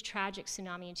huge tragic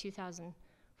tsunami in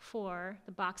 2004,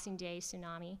 the Boxing Day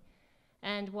tsunami.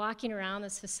 And walking around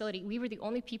this facility, we were the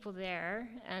only people there,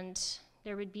 and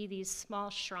there would be these small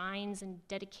shrines and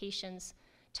dedications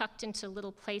tucked into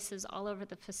little places all over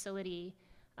the facility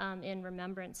in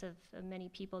remembrance of many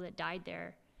people that died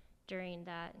there during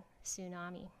that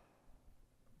tsunami.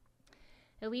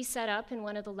 And we set up in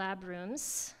one of the lab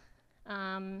rooms.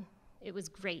 It was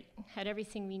great, had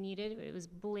everything we needed. It was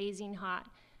blazing hot,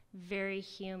 very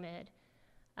humid.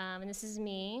 And this is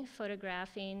me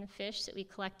photographing fish that we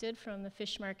collected from the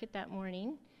fish market that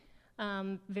morning.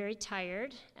 Very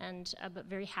tired, but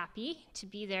very happy to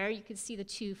be there. You could see the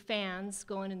 2 fans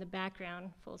going in the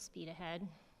background, full speed ahead.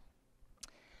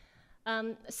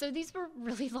 So these were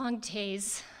really long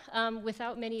days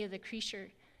without many of the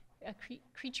creature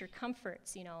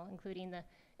comforts, you know, including the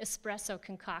espresso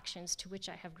concoctions to which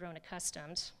I have grown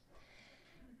accustomed.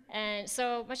 And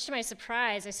so, much to my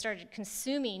surprise, I started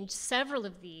consuming several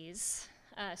of these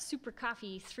super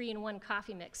coffee 3-in-1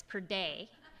 coffee mix per day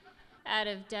out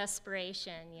of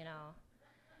desperation, you know.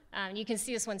 You can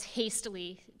see this one's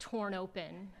hastily torn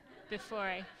open before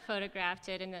I photographed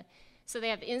it. So they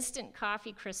have instant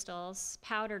coffee crystals,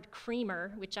 powdered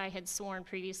creamer, which I had sworn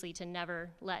previously to never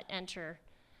let enter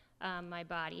my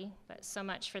body, but so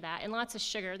much for that, and lots of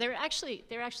sugar. They're actually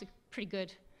pretty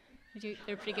good.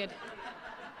 They're pretty good.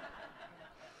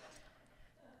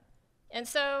 And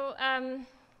so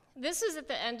this was at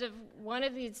the end of one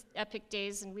of these epic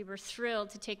days, and we were thrilled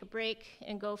to take a break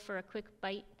and go for a quick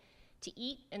bite to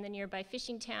eat in the nearby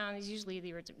fishing town. These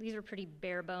were pretty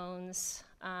bare bones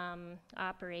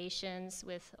operations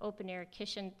with open air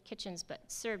kitchens, but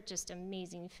served just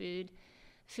amazing food.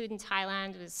 Food in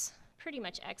Thailand was pretty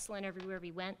much excellent everywhere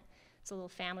we went. It's a little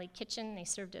family kitchen. They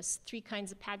served us 3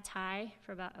 kinds of pad thai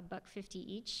for about $1.50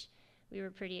 each. We were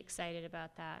pretty excited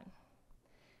about that.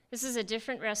 This is a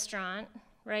different restaurant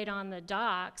right on the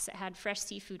docks. It had fresh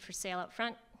seafood for sale out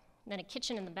front, then a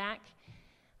kitchen in the back.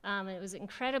 It was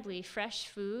incredibly fresh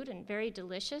food and very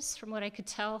delicious, from what I could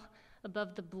tell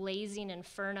above the blazing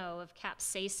inferno of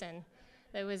capsaicin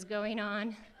that was going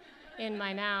on in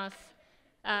my mouth.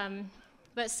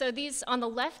 But so these, on the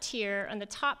left here, on the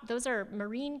top, those are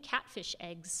marine catfish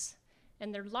eggs,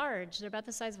 and they're large. They're about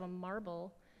the size of a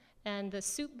marble. And the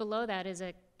soup below that is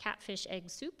a catfish egg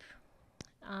soup.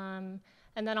 And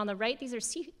then on the right, these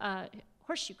are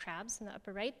horseshoe crabs in the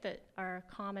upper right that are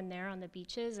common there on the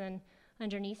beaches. And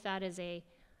underneath that is a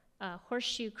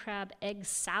horseshoe crab egg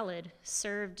salad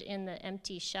served in the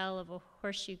empty shell of a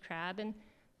horseshoe crab. And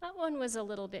that one was a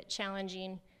little bit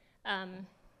challenging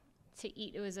to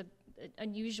eat. It was an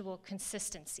unusual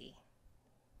consistency.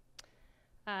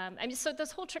 So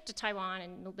this whole trip to Taiwan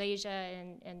and Malaysia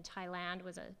and Thailand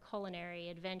was a culinary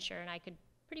adventure, and I could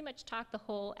pretty much talk the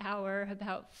whole hour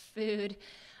about food.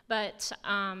 But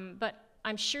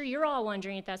I'm sure you're all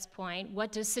wondering at this point,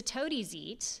 what does Satotes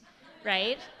eat,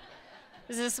 right?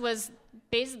 This is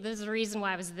the reason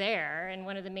why I was there, and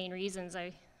one of the main reasons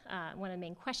one of the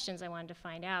main questions I wanted to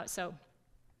find out. So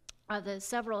the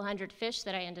several hundred fish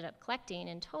that I ended up collecting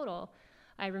in total,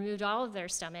 I removed all of their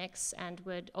stomachs and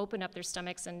would open up their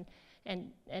stomachs and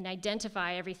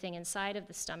identify everything inside of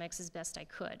the stomachs as best I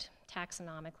could,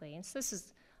 taxonomically. And so this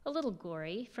is a little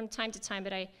gory from time to time,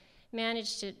 but I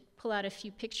managed to pull out a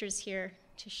few pictures here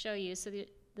to show you. So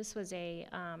this was a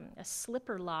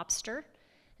slipper lobster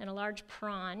and a large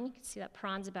prawn. You can see that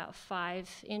prawn's about 5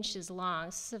 inches long.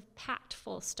 This is a packed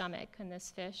full stomach in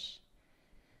this fish.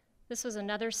 This was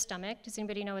another stomach. Does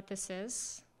anybody know what this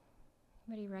is?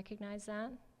 Anybody recognize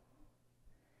that?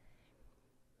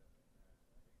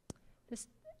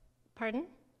 Pardon?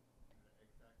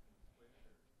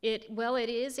 It was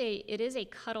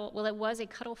a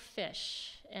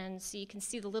cuttlefish, and so you can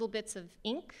see the little bits of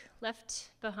ink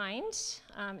left behind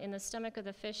in the stomach of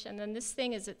the fish, and then this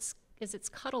thing is its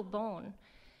cuttle bone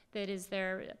that is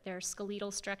their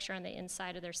skeletal structure on the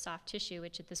inside of their soft tissue,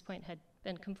 which at this point had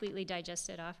been completely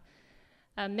digested off.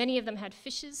 Many of them had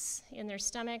fishes in their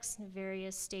stomachs in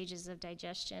various stages of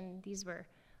digestion. These were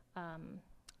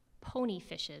pony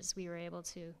fishes we were able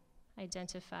to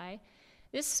identify.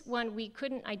 This one we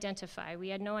couldn't identify. We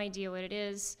had no idea what it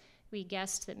is. We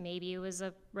guessed that maybe it was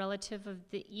a relative of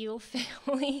the eel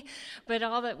family, but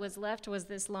all that was left was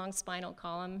this long spinal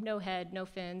column, no head, no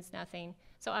fins, nothing.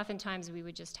 So oftentimes we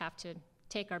would just have to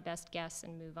take our best guess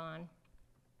and move on.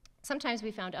 Sometimes we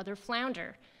found other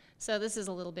flounder. So this is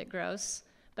a little bit gross,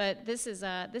 but this is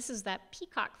that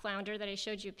peacock flounder that I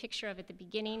showed you a picture of at the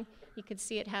beginning. You could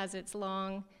see it has its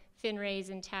long fin rays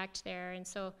intact there, and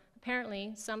so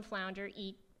apparently some flounder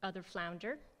eat other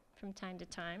flounder from time to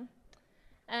time.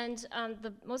 And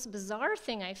the most bizarre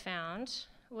thing I found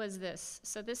was this.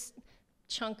 So this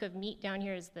chunk of meat down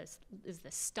here is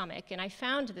the stomach, and I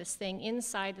found this thing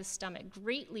inside the stomach,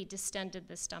 greatly distended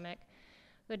the stomach.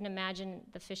 Wouldn't imagine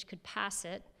the fish could pass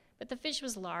it. But the fish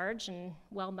was large and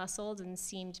well-muscled and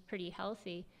seemed pretty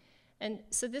healthy. And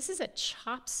so this is a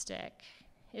chopstick.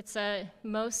 It's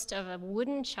most of a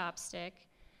wooden chopstick.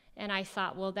 And I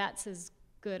thought, well, that's as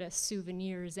good a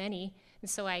souvenir as any. And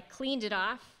so I cleaned it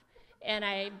off, and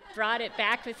I brought it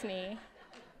back with me.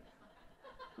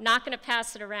 Not going to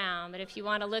pass it around, but if you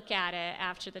want to look at it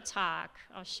after the talk,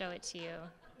 I'll show it to you.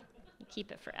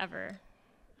 Keep it forever.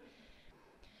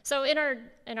 So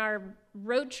in our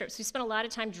road trips, we spent a lot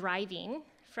of time driving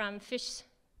from fish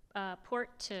port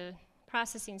to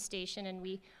processing station, and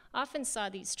we often saw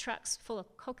these trucks full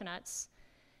of coconuts.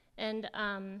 And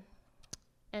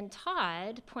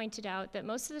Todd pointed out that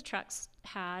most of the trucks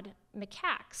had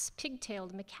macaques,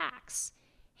 pigtailed macaques,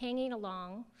 hanging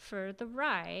along for the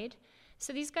ride.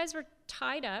 So these guys were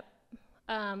tied up.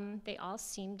 They all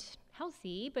seemed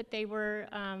healthy, but they were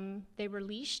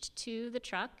leashed to the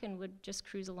truck and would just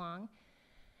cruise along.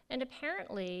 And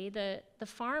apparently the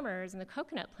farmers and the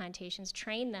coconut plantations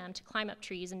trained them to climb up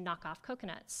trees and knock off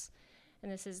coconuts.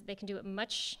 And they can do it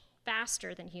much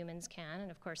faster than humans can, and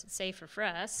of course it's safer for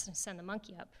us to send the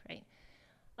monkey up, right?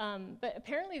 But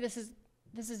apparently this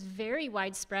is very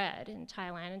widespread in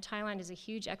Thailand, and Thailand is a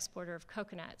huge exporter of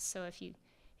coconuts. So if you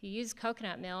use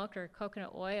coconut milk or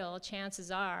coconut oil,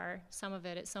 chances are some of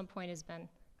it at some point has been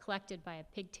collected by a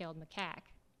pigtailed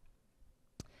macaque.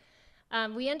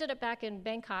 We ended up back in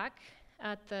Bangkok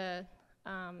at the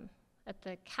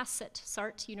Kaset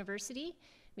Sart University,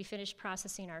 We finished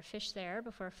processing our fish there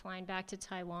before flying back to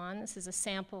Taiwan. This is a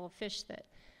sample of fish that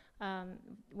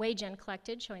Wei Jian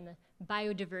collected, showing the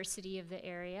biodiversity of the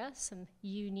area, some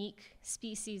unique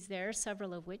species there,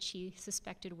 several of which he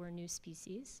suspected were new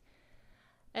species.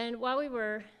 And while we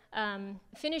were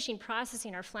finishing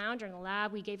processing our flounder in the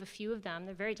lab, we gave a few of them,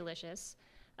 they're very delicious,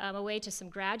 away to some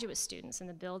graduate students in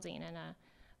the building. And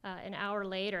an hour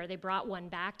later, they brought one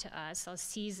back to us, all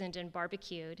seasoned and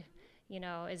barbecued, you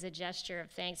know, as a gesture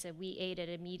of thanks, and we ate it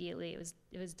immediately.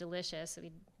 It was delicious.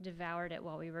 We devoured it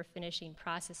while we were finishing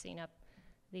processing up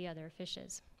the other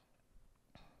fishes.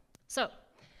 So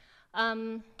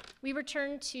we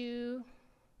returned to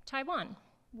Taiwan,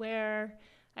 where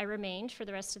I remained for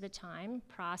the rest of the time,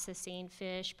 processing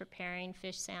fish, preparing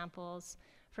fish samples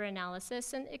for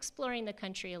analysis, and exploring the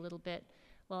country a little bit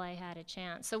while I had a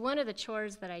chance. So one of the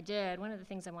chores that I did, one of the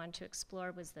things I wanted to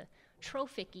explore was the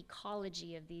trophic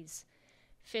ecology of these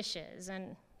fishes.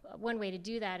 And one way to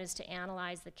do that is to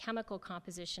analyze the chemical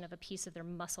composition of a piece of their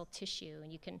muscle tissue.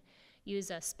 And you can use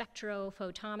a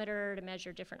spectrophotometer to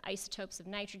measure different isotopes of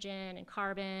nitrogen and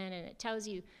carbon, and it tells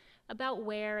you about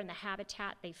where in the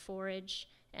habitat they forage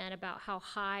and about how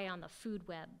high on the food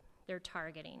web they're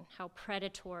targeting, how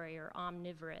predatory or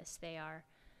omnivorous they are.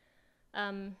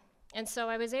 And so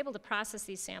I was able to process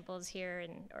these samples here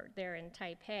or there in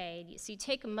Taipei. So you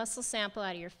take a muscle sample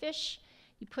out of your fish,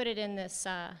 you put it in this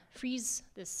freeze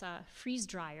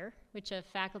dryer, which a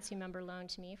faculty member loaned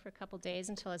to me for a couple days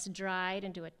until it's dried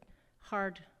into a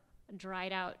hard,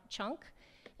 dried out chunk.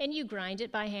 And you grind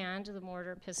it by hand with a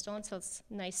mortar and pestle until it's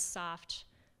nice, soft,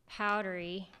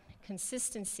 powdery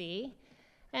consistency.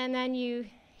 And then you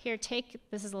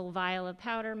this is a little vial of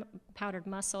powdered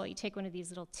mussel. You take one of these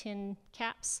little tin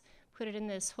caps, put it in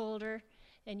this holder,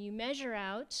 and you measure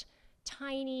out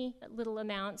tiny little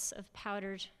amounts of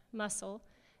powdered mussel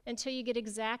until you get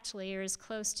exactly, or as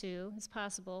close to as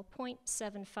possible,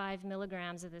 0.75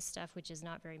 milligrams of this stuff, which is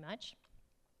not very much.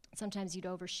 Sometimes you'd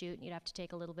overshoot and you'd have to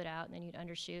take a little bit out, and then you'd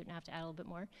undershoot and have to add a little bit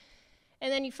more.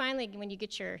 And then you finally, when you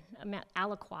get your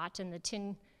aliquot in the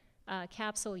tin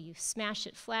capsule, you smash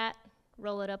it flat,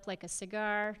 roll it up like a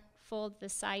cigar, fold the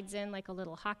sides in like a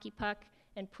little hockey puck,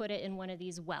 and put it in one of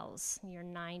these wells, your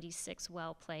 96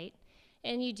 well plate.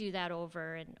 And you do that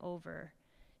over and over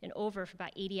and over for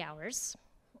about 80 hours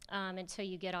until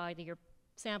you get all of your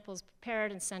samples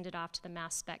prepared and send it off to the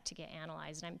mass spec to get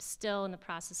analyzed. And I'm still in the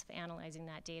process of analyzing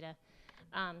that data,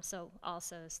 so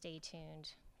also stay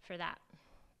tuned for that.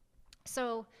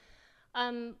 So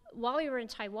while we were in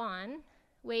Taiwan,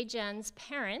 Wei Jian's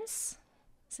parents,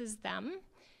 this is them,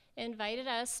 invited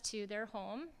us to their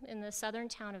home in the southern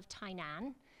town of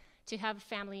Tainan to have a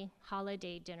family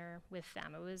holiday dinner with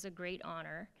them. It was a great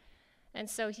honor. And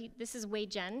so this is Wei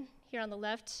Jian here on the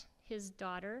left, his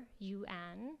daughter,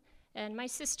 Yuan, and my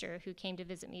sister, who came to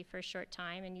visit me for a short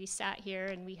time. And we sat here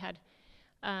and we had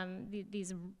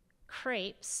these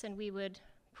crepes, and we would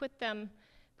put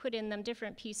in them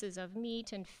different pieces of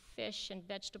meat and fish and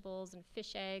vegetables and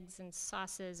fish eggs and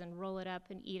sauces and roll it up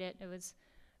and eat it. It was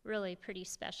really pretty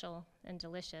special and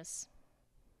delicious.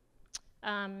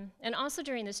 And also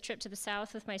during this trip to the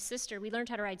south with my sister, we learned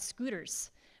how to ride scooters,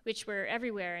 which were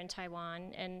everywhere in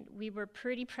Taiwan, and we were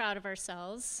pretty proud of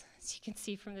ourselves, as you can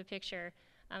see from the picture.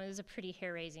 It was a pretty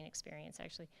hair-raising experience,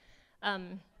 actually.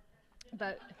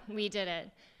 But we did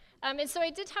it. And so I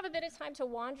did have a bit of time to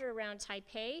wander around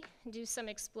Taipei and do some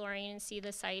exploring and see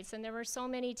the sights, and there were so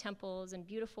many temples and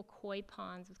beautiful koi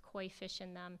ponds with koi fish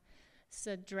in them. It's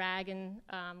a dragon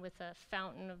with a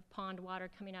fountain of pond water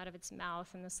coming out of its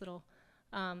mouth, and this little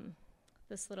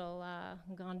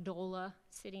gondola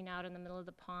sitting out in the middle of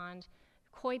the pond.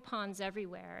 Koi ponds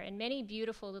everywhere, and many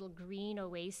beautiful little green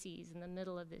oases in the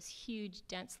middle of this huge,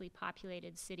 densely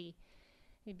populated city.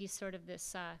 It'd be sort of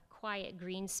this quiet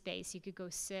green space. You could go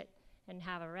sit and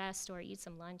have a rest or eat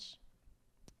some lunch.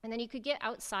 And then you could get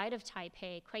outside of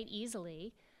Taipei quite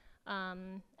easily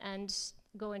and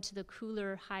go into the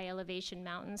cooler, high elevation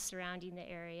mountains surrounding the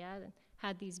area. And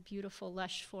had these beautiful,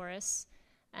 lush forests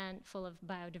and full of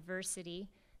biodiversity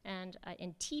and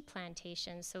tea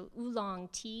plantations. So oolong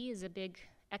tea is a big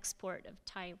export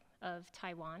of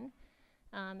Taiwan.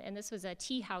 And this was a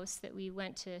tea house that we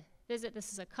went to visit.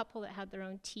 This is a couple that had their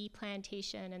own tea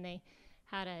plantation, and they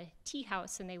had a tea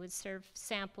house, and they would serve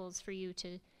samples for you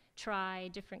to try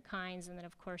different kinds, and then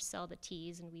of course sell the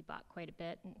teas, and we bought quite a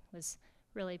bit, and it was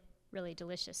really, really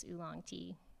delicious oolong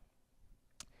tea.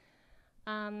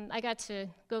 I got to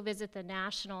go visit the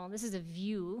National, this is a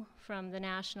view from the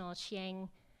National Chiang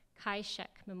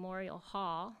Kai-shek Memorial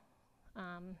Hall,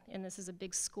 and this is a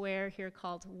big square here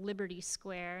called Liberty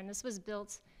Square, and this was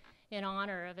built in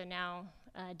honor of a now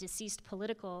a deceased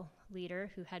political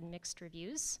leader who had mixed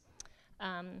reviews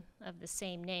of the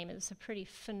same name. It was a pretty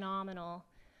phenomenal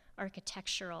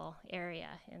architectural area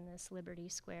in this Liberty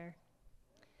Square.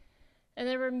 And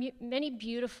there were many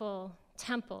beautiful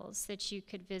temples that you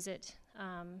could visit.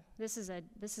 This is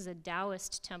a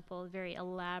Taoist temple, very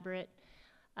elaborate,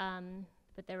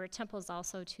 but there were temples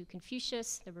also to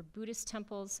Confucius. There were Buddhist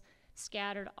temples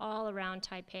scattered all around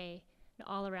Taipei and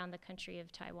all around the country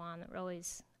of Taiwan. That were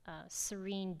always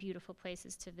serene, beautiful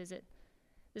places to visit.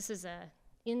 This is a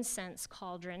incense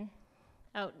cauldron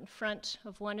out in front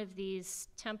of one of these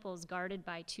temples, guarded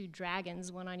by 2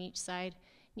 dragons, one on each side.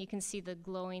 You can see the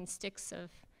glowing sticks of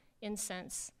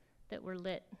incense that were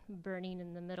lit, burning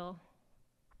in the middle.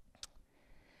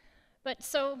 But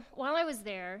so while I was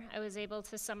there, I was able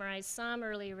to summarize some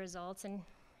early results, and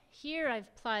here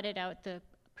I've plotted out the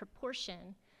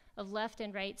proportion of left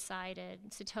and right-sided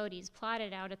cetotes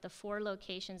plotted out at the 4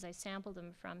 locations I sampled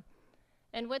them from.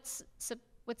 And what's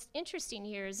interesting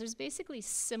here is there's basically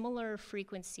similar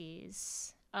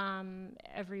frequencies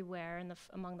everywhere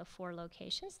among the 4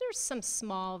 locations. There's some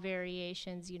small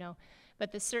variations,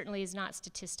 but this certainly is not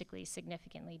statistically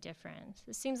significantly different.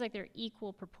 It seems like there are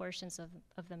equal proportions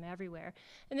of them everywhere.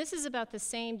 And this is about the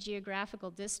same geographical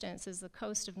distance as the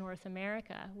coast of North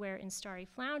America, where in starry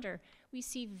flounder, we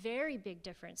see very big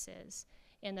differences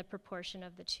in the proportion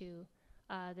of the two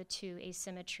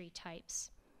asymmetry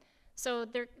types. So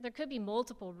there could be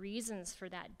multiple reasons for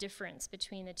that difference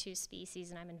between the 2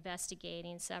 species, and I'm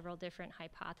investigating several different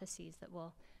hypotheses that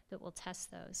will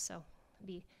test those. So I'll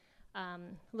be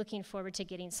looking forward to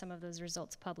getting some of those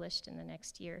results published in the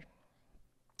next year.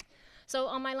 So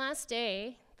on my last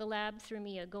day, the lab threw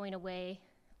me a going away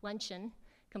luncheon,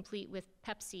 complete with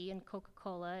Pepsi and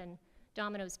Coca-Cola and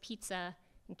Domino's Pizza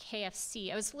and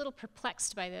KFC. I was a little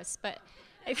perplexed by this, but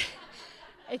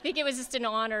I think it was just in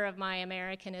honor of my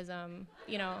Americanism,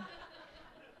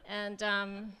 And,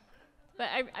 but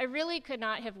I really could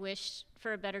not have wished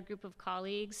for a better group of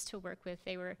colleagues to work with.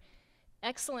 They were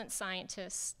excellent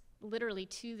scientists, literally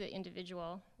to the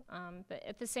individual, but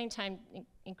at the same time,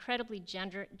 incredibly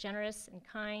generous and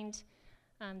kind.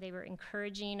 They were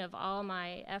encouraging of all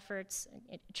my efforts,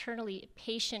 eternally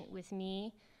patient with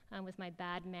me, with my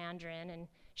bad Mandarin, and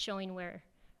showing where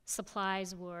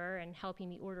supplies were and helping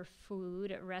me order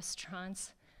food at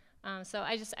restaurants. So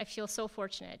I feel so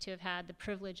fortunate to have had the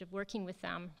privilege of working with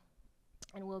them,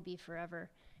 and will be forever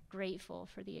grateful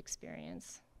for the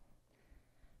experience.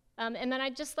 And then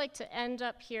I'd just like to end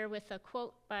up here with a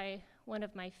quote by one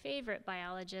of my favorite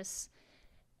biologists,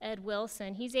 Ed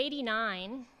Wilson. He's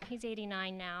 89. He's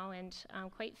 89 now, and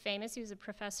quite famous. He was a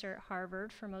professor at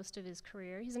Harvard for most of his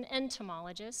career. He's an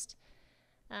entomologist.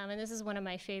 And this is one of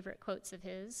my favorite quotes of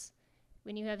his.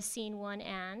 When you have seen one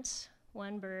ant,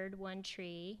 one bird, one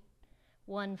tree,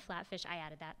 one flatfish, I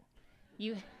added that,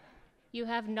 you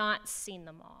have not seen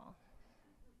them all.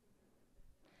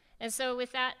 And so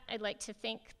with that, I'd like to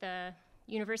thank the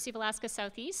University of Alaska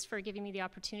Southeast for giving me the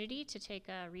opportunity to take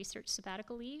a research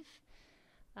sabbatical leave,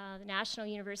 the National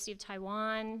University of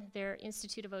Taiwan, their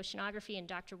Institute of Oceanography, and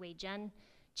Dr. Wei Chen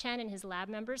and his lab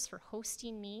members for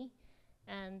hosting me,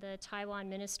 and the Taiwan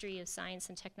Ministry of Science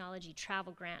and Technology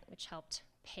travel grant, which helped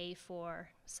pay for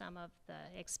some of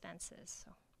the expenses.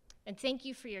 So, and thank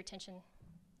you for your attention.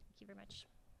 Thank you very much.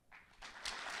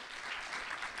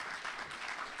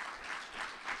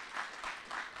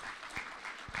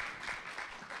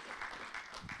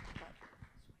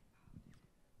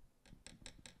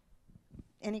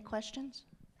 Any questions?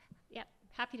 Yep,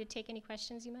 happy to take any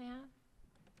questions you might have.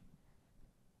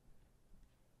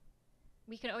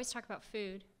 We could always talk about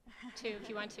food, too, if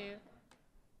you want to.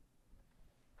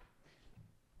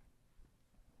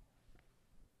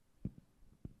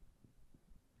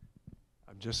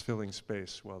 I'm just filling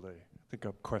space while they think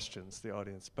up questions, the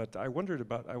audience. But I want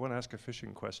to ask a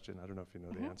fishing question. I don't know if you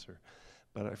know the answer.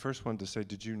 But I first wanted to say,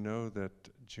 did you know that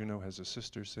Juneau has a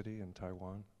sister city in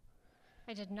Taiwan?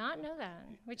 I did not know that.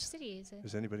 Which city is it?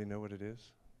 Does anybody know what it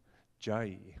is?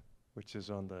 Chiayi, which is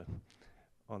on the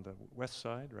west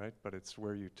side, right? But it's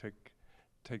where you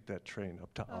take that train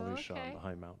up to Alishan, the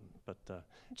high mountain. But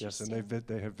yes, and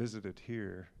they have visited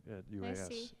here at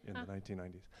UAS in the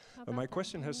 1990s. But my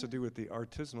question has to do with the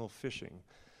artisanal fishing.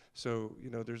 So,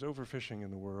 there's overfishing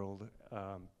in the world,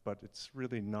 but it's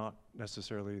really not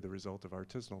necessarily the result of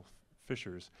artisanal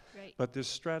fishers. Right. But this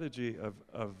strategy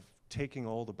of taking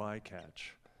all the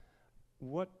bycatch,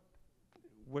 what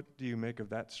do you make of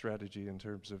that strategy in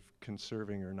terms of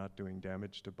conserving or not doing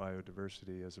damage to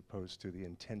biodiversity as opposed to the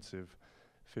intensive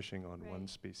fishing on one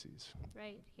species?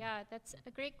 Right, yeah, that's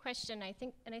a great question. I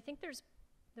think there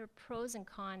are pros and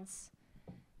cons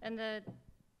And the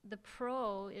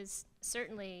pro is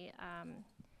certainly,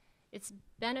 it's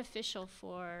beneficial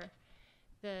for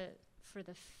the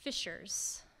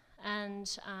fishers,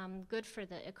 and good for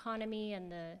the economy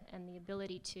and the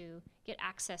ability to get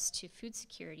access to food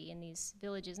security in these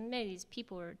villages. And many of these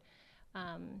people are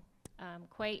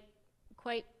quite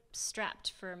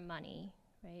strapped for money,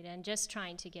 right? And just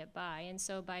trying to get by. And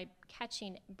so by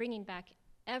bringing back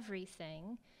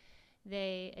everything,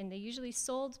 they usually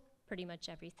sold pretty much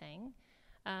everything.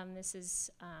 This is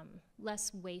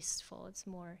less wasteful. It's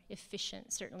more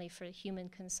efficient, certainly for human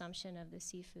consumption of the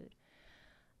seafood.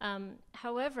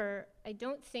 However, I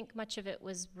don't think much of it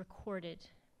was recorded.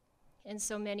 And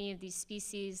so many of these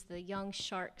species, the young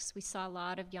sharks, we saw a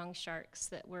lot of young sharks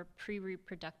that were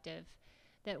pre-reproductive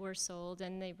that were sold,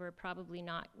 and they were probably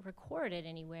not recorded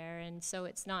anywhere. And so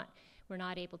we're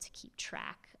not able to keep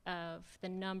track of the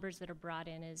numbers that are brought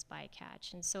in as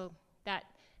bycatch. And so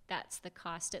that's the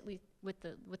cost, at least with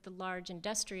the large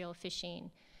industrial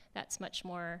fishing. That's much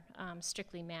more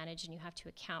strictly managed, and you have to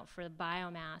account for the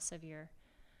biomass of your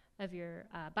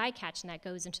bycatch, and that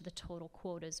goes into the total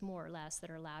quotas, more or less, that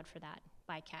are allowed for that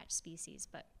bycatch species.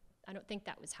 But I don't think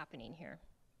that was happening here.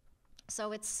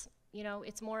 So it's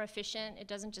more efficient. It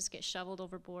doesn't just get shoveled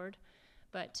overboard,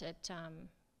 but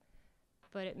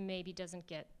it maybe doesn't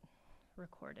get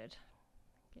recorded.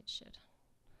 It should.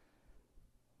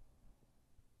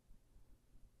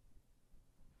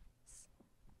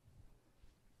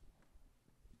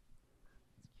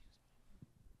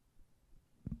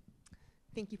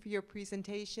 Thank you for your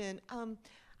presentation. I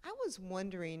was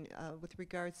wondering, with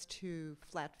regards to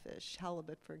flatfish,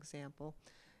 halibut, for example,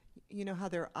 you know how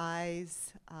their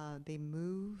eyes, they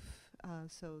move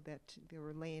so that they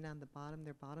were laying on the bottom,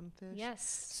 their bottom fish?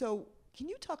 Yes. So can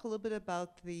you talk a little bit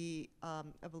about the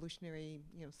evolutionary,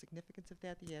 significance of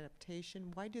that, the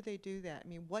adaptation? Why do they do that? I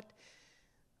mean,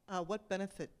 what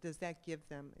benefit does that give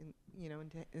them,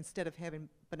 instead of having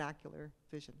binocular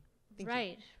vision? Thank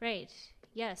you. Right.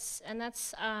 Yes, and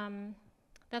that's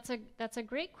a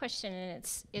great question, and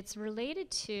it's related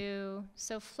to,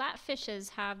 so flatfishes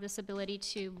have this ability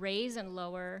to raise and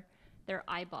lower their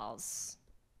eyeballs,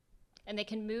 and they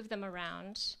can move them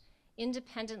around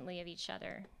independently of each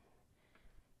other.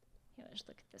 Let's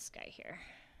look at this guy here.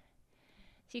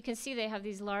 So you can see they have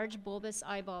these large bulbous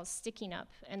eyeballs sticking up,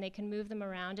 and they can move them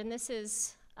around, and this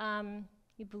is,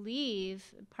 you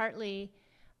believe, partly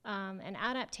an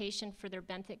adaptation for their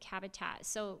benthic habitat.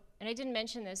 So, and I didn't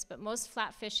mention this, but most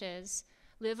flatfishes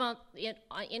live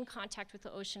in contact with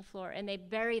the ocean floor, and they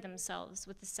bury themselves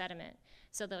with the sediment.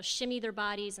 So they'll shimmy their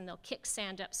bodies and they'll kick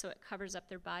sand up so it covers up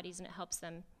their bodies and it helps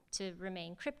them to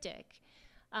remain cryptic.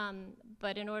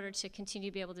 But in order to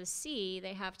continue to be able to see,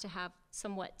 they have to have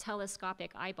somewhat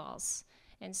telescopic eyeballs.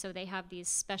 And so they have these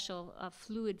special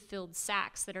fluid-filled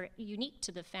sacs that are unique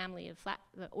to the family of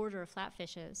the order of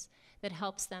flatfishes that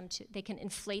helps them they can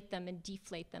inflate them and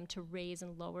deflate them to raise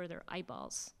and lower their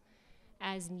eyeballs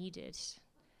as needed.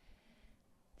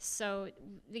 So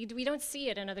we don't see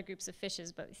it in other groups of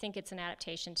fishes, but we think it's an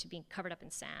adaptation to being covered up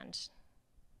in sand.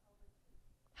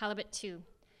 Halibut too.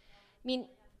 I mean,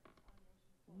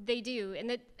 they do,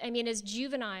 and as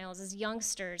juveniles, as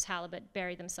youngsters, halibut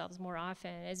bury themselves more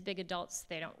often. As big adults,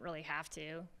 they don't really have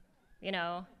to,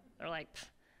 they're like,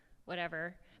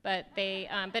 whatever. But they,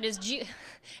 but as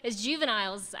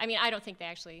juveniles, I don't think they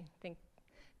actually think,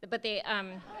 but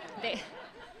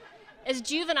as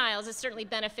juveniles, it's certainly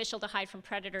beneficial to hide from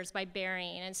predators by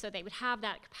burying, and so they would have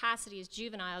that capacity as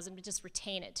juveniles and would just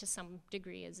retain it to some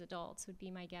degree as adults, would be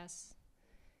my guess.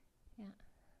 Yeah.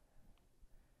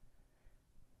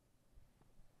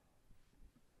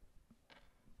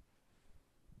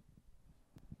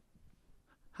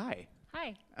 Hi.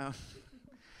 Hi.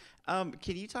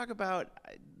 Can you talk about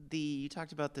you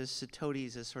talked about the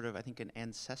cetotes as sort of, I think, an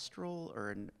ancestral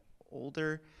or an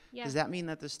older. Yeah. Does that mean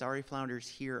that the starry flounders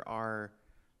here are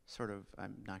sort of,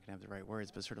 I'm not going to have the right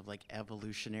words, but sort of like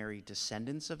evolutionary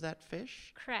descendants of that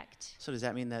fish? Correct. So does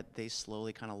that mean that they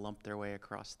slowly kind of lump their way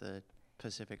across the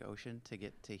Pacific Ocean to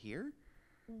get to here?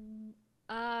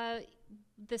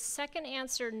 The second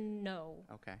answer, no.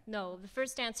 Okay. No, the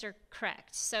first answer,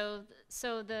 correct. So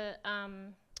the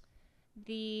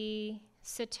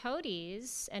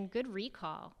cetotes, and good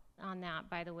recall on that,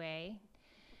 by the way,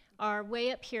 are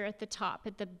way up here at the top,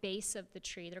 at the base of the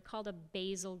tree. They're called a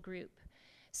basal group.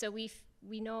 So we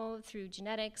know through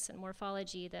genetics and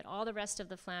morphology that all the rest of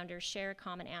the flounders share a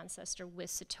common ancestor with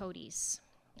cetotes.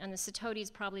 And the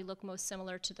cetotes probably look most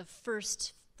similar to the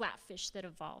first flatfish that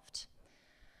evolved.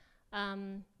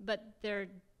 But their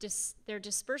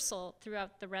dispersal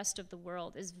throughout the rest of the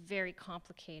world is very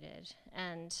complicated.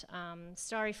 And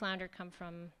starry flounder come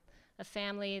from a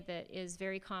family that is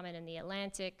very common in the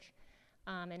Atlantic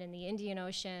and in the Indian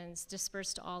Oceans,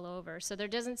 dispersed all over. So there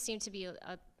doesn't seem to be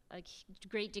a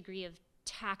great degree of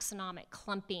taxonomic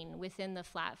clumping within the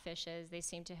flatfishes. They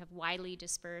seem to have widely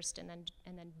dispersed and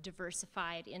then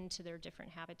diversified into their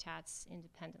different habitats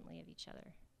independently of each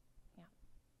other.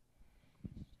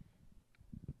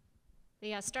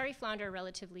 The starry flounder are a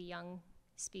relatively young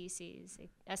species. They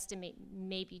estimate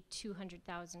maybe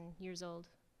 200,000 years old,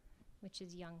 which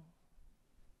is young,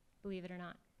 believe it or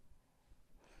not.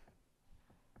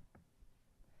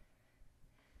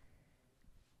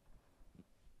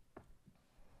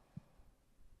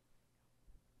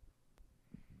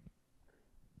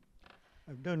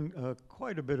 I've done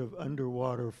quite a bit of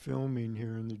underwater filming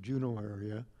here in the Juneau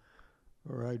area,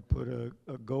 where I'd put a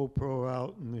GoPro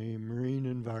out in the marine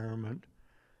environment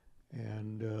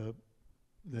and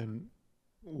then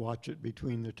watch it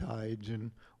between the tides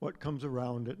and what comes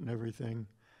around it and everything.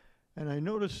 And I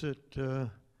noticed that the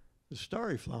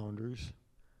starry flounders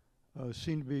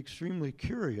seem to be extremely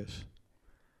curious.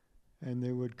 And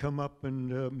they would come up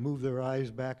and move their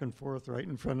eyes back and forth right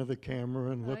in front of the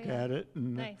camera and look at it.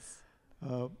 And, nice.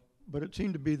 But it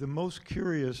seemed to be the most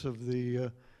curious of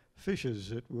the fishes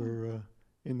that were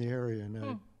in the area. And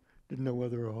I didn't know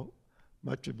whether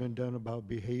much had been done about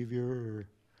behavior or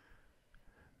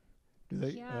do they?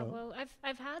 Yeah, well,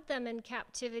 I've had them in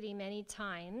captivity many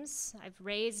times. I've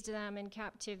raised them in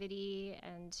captivity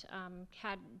and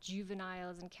had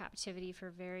juveniles in captivity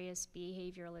for various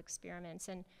behavioral experiments.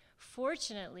 And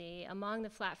fortunately, among the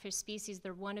flatfish species,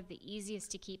 they're one of the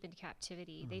easiest to keep in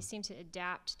captivity. They seem to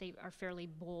adapt. They are fairly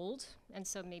bold, and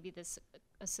so maybe this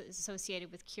is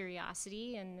associated with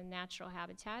curiosity and the natural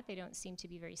habitat. They don't seem to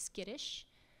be very skittish.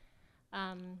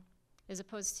 As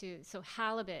opposed to, so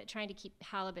halibut, trying to keep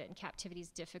halibut in captivity is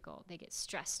difficult. They get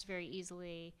stressed very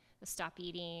easily. They'll stop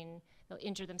eating. They'll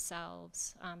injure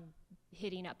themselves,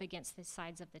 hitting up against the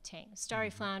sides of the tank. Starry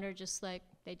flounder, just like,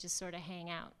 they just sort of hang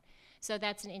out. So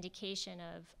that's an indication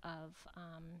of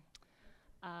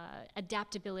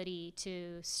adaptability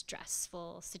to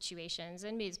stressful situations,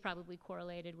 and it's probably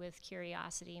correlated with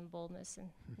curiosity and boldness in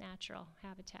natural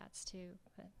habitats too.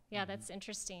 But yeah, that's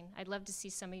interesting. I'd love to see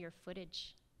some of your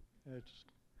footage.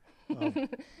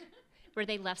 Were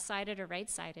they left-sided or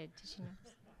right-sided? Did you know?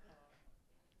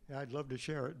 Yeah, I'd love to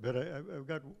share it, but I've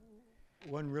got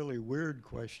one really weird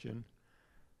question,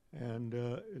 and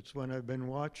it's when I've been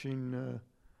watching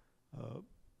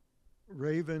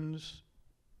ravens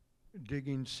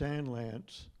digging sand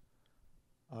lance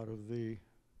out of the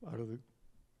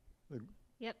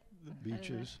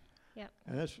beaches. Yep.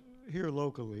 And that's here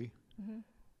locally.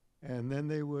 And then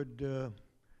they would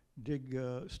dig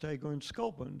staghorn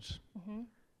sculpins.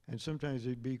 And sometimes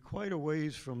they'd be quite a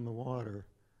ways from the water,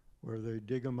 where they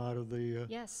dig them out of the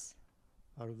yes,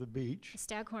 out of the beach. the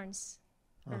staghorns.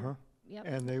 Yep.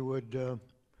 And they would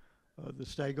the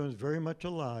staghorn's very much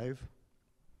alive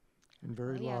and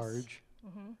very Oh, yes. large.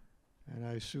 And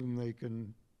I assume they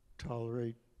can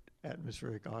tolerate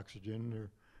atmospheric oxygen or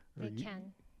They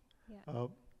can. Yeah.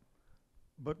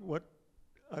 but what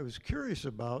I was curious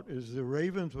about is the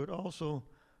ravens would also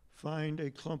find a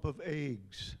clump of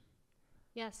eggs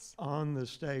Yes. on the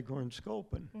staghorn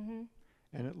sculpin.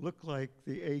 And it looked like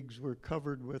the eggs were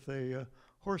covered with a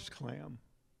horse clam,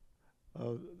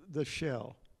 the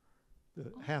shell,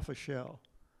 half a shell.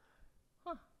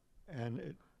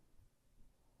 And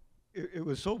it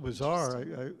was so bizarre.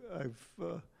 I've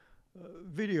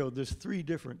videoed this 3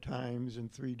 different times in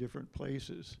 3 different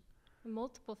places.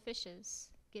 Multiple fishes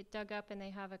get dug up and they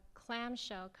have a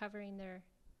clamshell covering their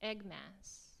egg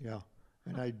mass. Yeah,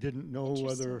 and I didn't know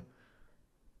whether Interesting.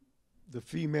 the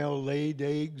female laid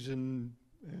eggs and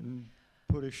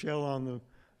put a shell on the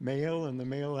male, and the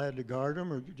male had to guard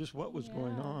them, or just what was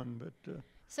going Yeah. on. But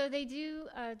So they do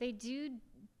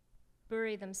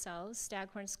bury themselves.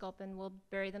 Staghorn sculpin will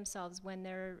bury themselves when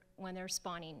they're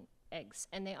spawning eggs,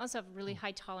 and they also have really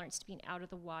high tolerance to being out of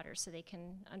the water, so they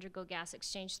can undergo gas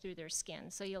exchange through their skin.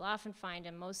 So you'll often find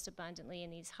them most abundantly in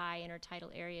these high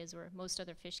intertidal areas where most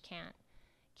other fish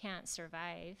can't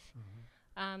survive.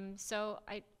 So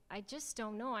I just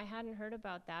don't know. I hadn't heard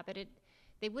about that, but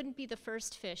they wouldn't be the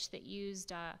first fish that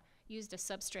used a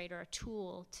substrate or a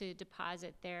tool to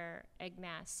deposit their egg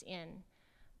mass in.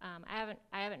 I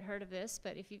haven't heard of this,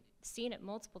 but if you've seen it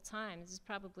multiple times, there's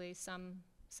probably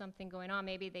something going on.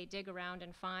 Maybe they dig around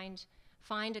and find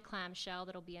a clamshell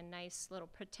that'll be a nice little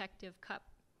protective cup,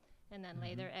 and then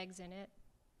lay their eggs in it.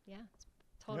 Yeah, it's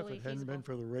totally if it hadn't feasible. been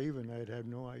for the raven, I'd have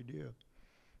no idea.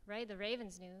 right? The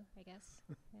ravens knew, I guess.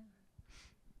 Yeah.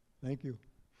 Thank you.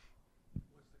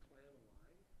 Was the clam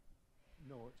alive?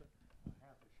 No, it's a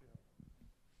half a shell.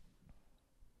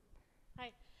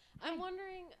 Hi. I'm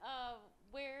wondering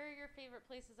where your favorite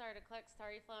places are to collect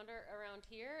starry flounder around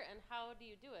here, and how do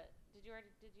you do it?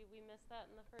 We miss that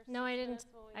in the first? No, I 6 didn't. minutes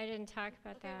when we- I didn't talk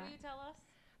about Okay, that. will you tell us?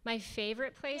 My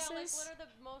favorite places. Yeah, like what are the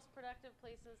most productive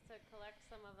places to collect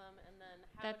some of them, and then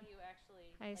how That- do you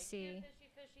actually? I like, see. Here,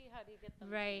 fishy. How do you get them?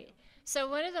 to Right. you? So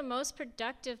one of the most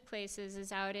productive places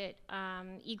is out at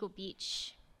Eagle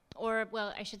Beach, or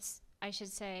well, I should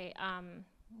say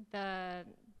the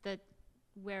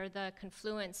where the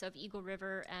confluence of Eagle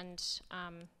River and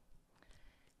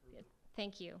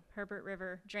thank you, Herbert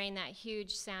River drain that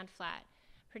huge sand flat.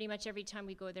 Pretty much every time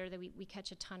we go there, we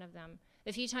catch a ton of them.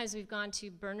 The few times we've gone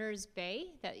to Berners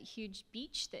Bay, that huge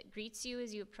beach that greets you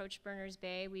as you approach Berners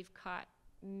Bay, we've caught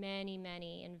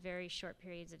many in very short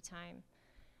periods of time.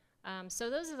 So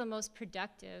those are the most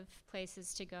productive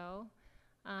places to go.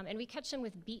 And we catch them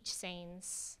with beach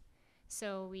seines.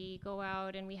 So we go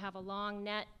out and we have a long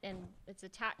net, and it's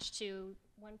attached to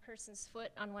one person's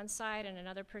foot on one side and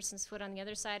another person's foot on the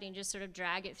other side, and you just sort of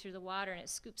drag it through the water, and it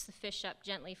scoops the fish up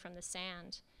gently from the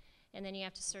sand. And then you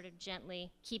have to sort of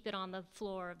gently keep it on the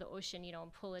floor of the ocean, you know,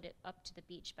 and pull it up to the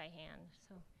beach by hand.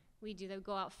 So we do that,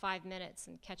 go out 5 minutes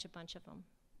and catch a bunch of them,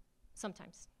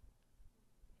 sometimes.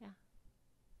 Yeah.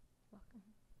 Welcome.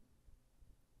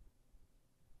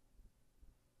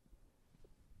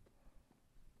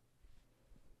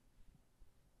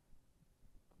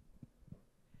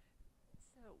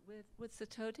 So with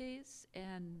setotes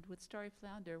and with starry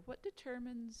flounder, what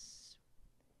determines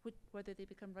whether they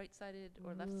become right-sided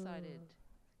or left-sided?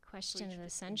 Question each of the individual.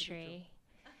 century.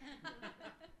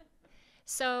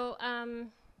 So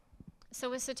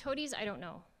with setotes, I don't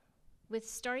know. With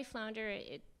starry flounder,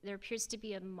 there appears to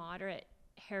be a moderate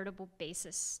heritable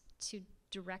basis to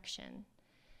direction.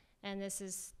 And this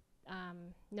is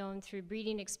known through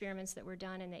breeding experiments that were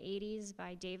done in the 80s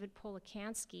by David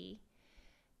Polikansky,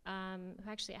 who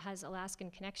actually has Alaskan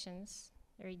connections,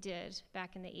 or he did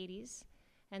back in the 80s.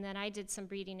 And then I did some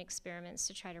breeding experiments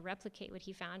to try to replicate what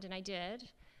he found, and I did,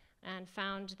 and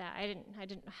found that I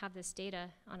didn't have this data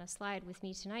on a slide with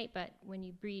me tonight, but when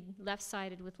you breed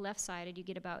left-sided with left-sided, you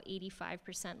get about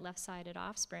 85% left-sided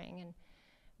offspring, and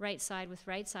right side with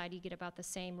right side, you get about the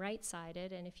same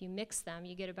right-sided, and if you mix them,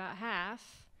 you get about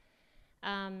half.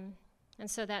 And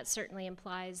so that certainly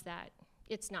implies that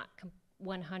it's not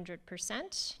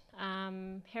 100%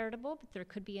 heritable, but there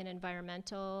could be an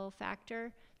environmental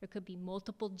factor. There could be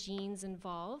multiple genes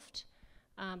involved,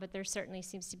 but there certainly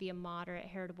seems to be a moderate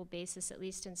heritable basis, at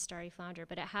least in starry flounder,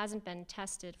 but it hasn't been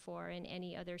tested for in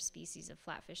any other species of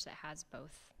flatfish that has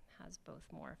both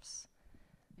morphs.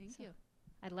 Thank you.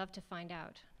 I'd love to find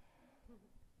out.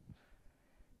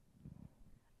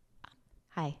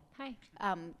 Hi. Hi.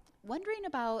 Wondering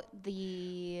about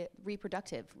the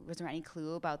reproductive. Was there any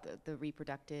clue about the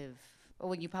reproductive?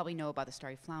 Well, you probably know about the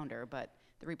starry flounder, but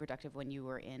the reproductive when you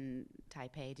were in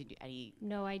Taipei, did you any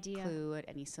No idea. clue at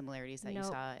any similarities that you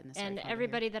Nope. saw in the starry And flounder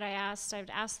everybody that I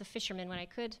asked the fishermen when I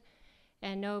could,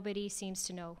 and nobody seems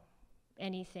to know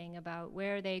anything about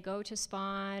where they go to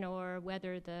spawn or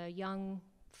whether the young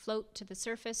float to the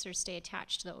surface or stay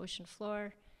attached to the ocean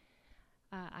floor.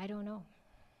 I don't know.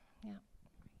 Yeah.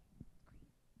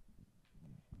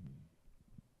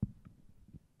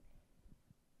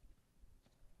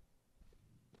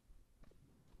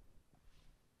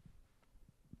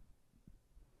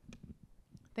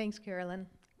 Thanks, Carolyn.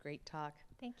 Great talk.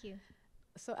 Thank you.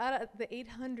 So out of the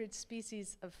 800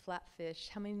 species of flatfish,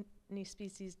 how many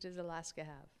species does Alaska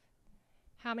have?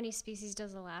 How many species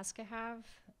does Alaska have?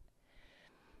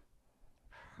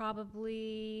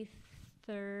 Probably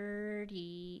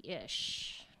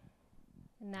 30-ish,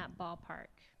 in that ballpark,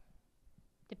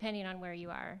 depending on where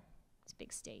you are. It's a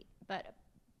big state, but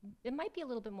it might be a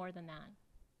little bit more than that.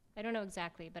 I don't know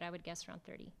exactly, but I would guess around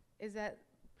 30. Is that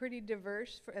pretty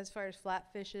diverse as far as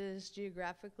flatfishes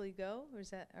geographically go, or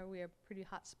are we a pretty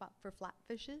hot spot for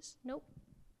flatfishes? Nope.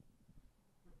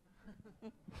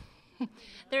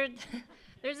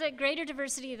 There's a greater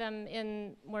diversity of them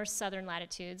in more southern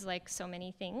latitudes, like so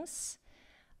many things.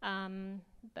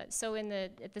 But so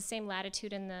at the same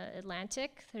latitude in the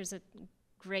Atlantic, there's a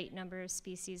great number of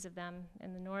species of them.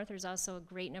 In the north, there's also a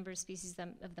great number of species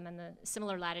of them in the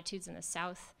similar latitudes in the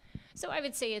south. So I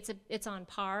would say it's on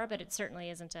par, but it certainly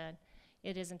isn't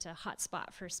a hot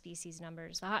spot for species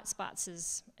numbers. The hot spots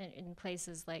is in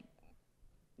places like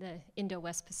the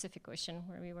Indo-West Pacific Ocean,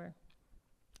 where we were.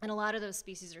 And a lot of those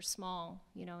species are small,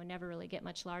 and never really get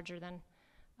much larger than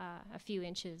a few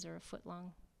inches or a foot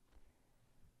long.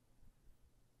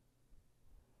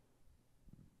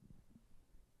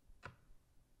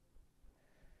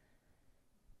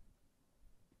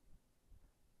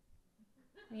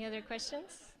 Any other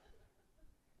questions?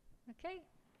 Okay.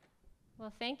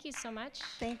 Well, thank you so much.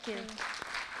 Thank you.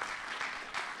 for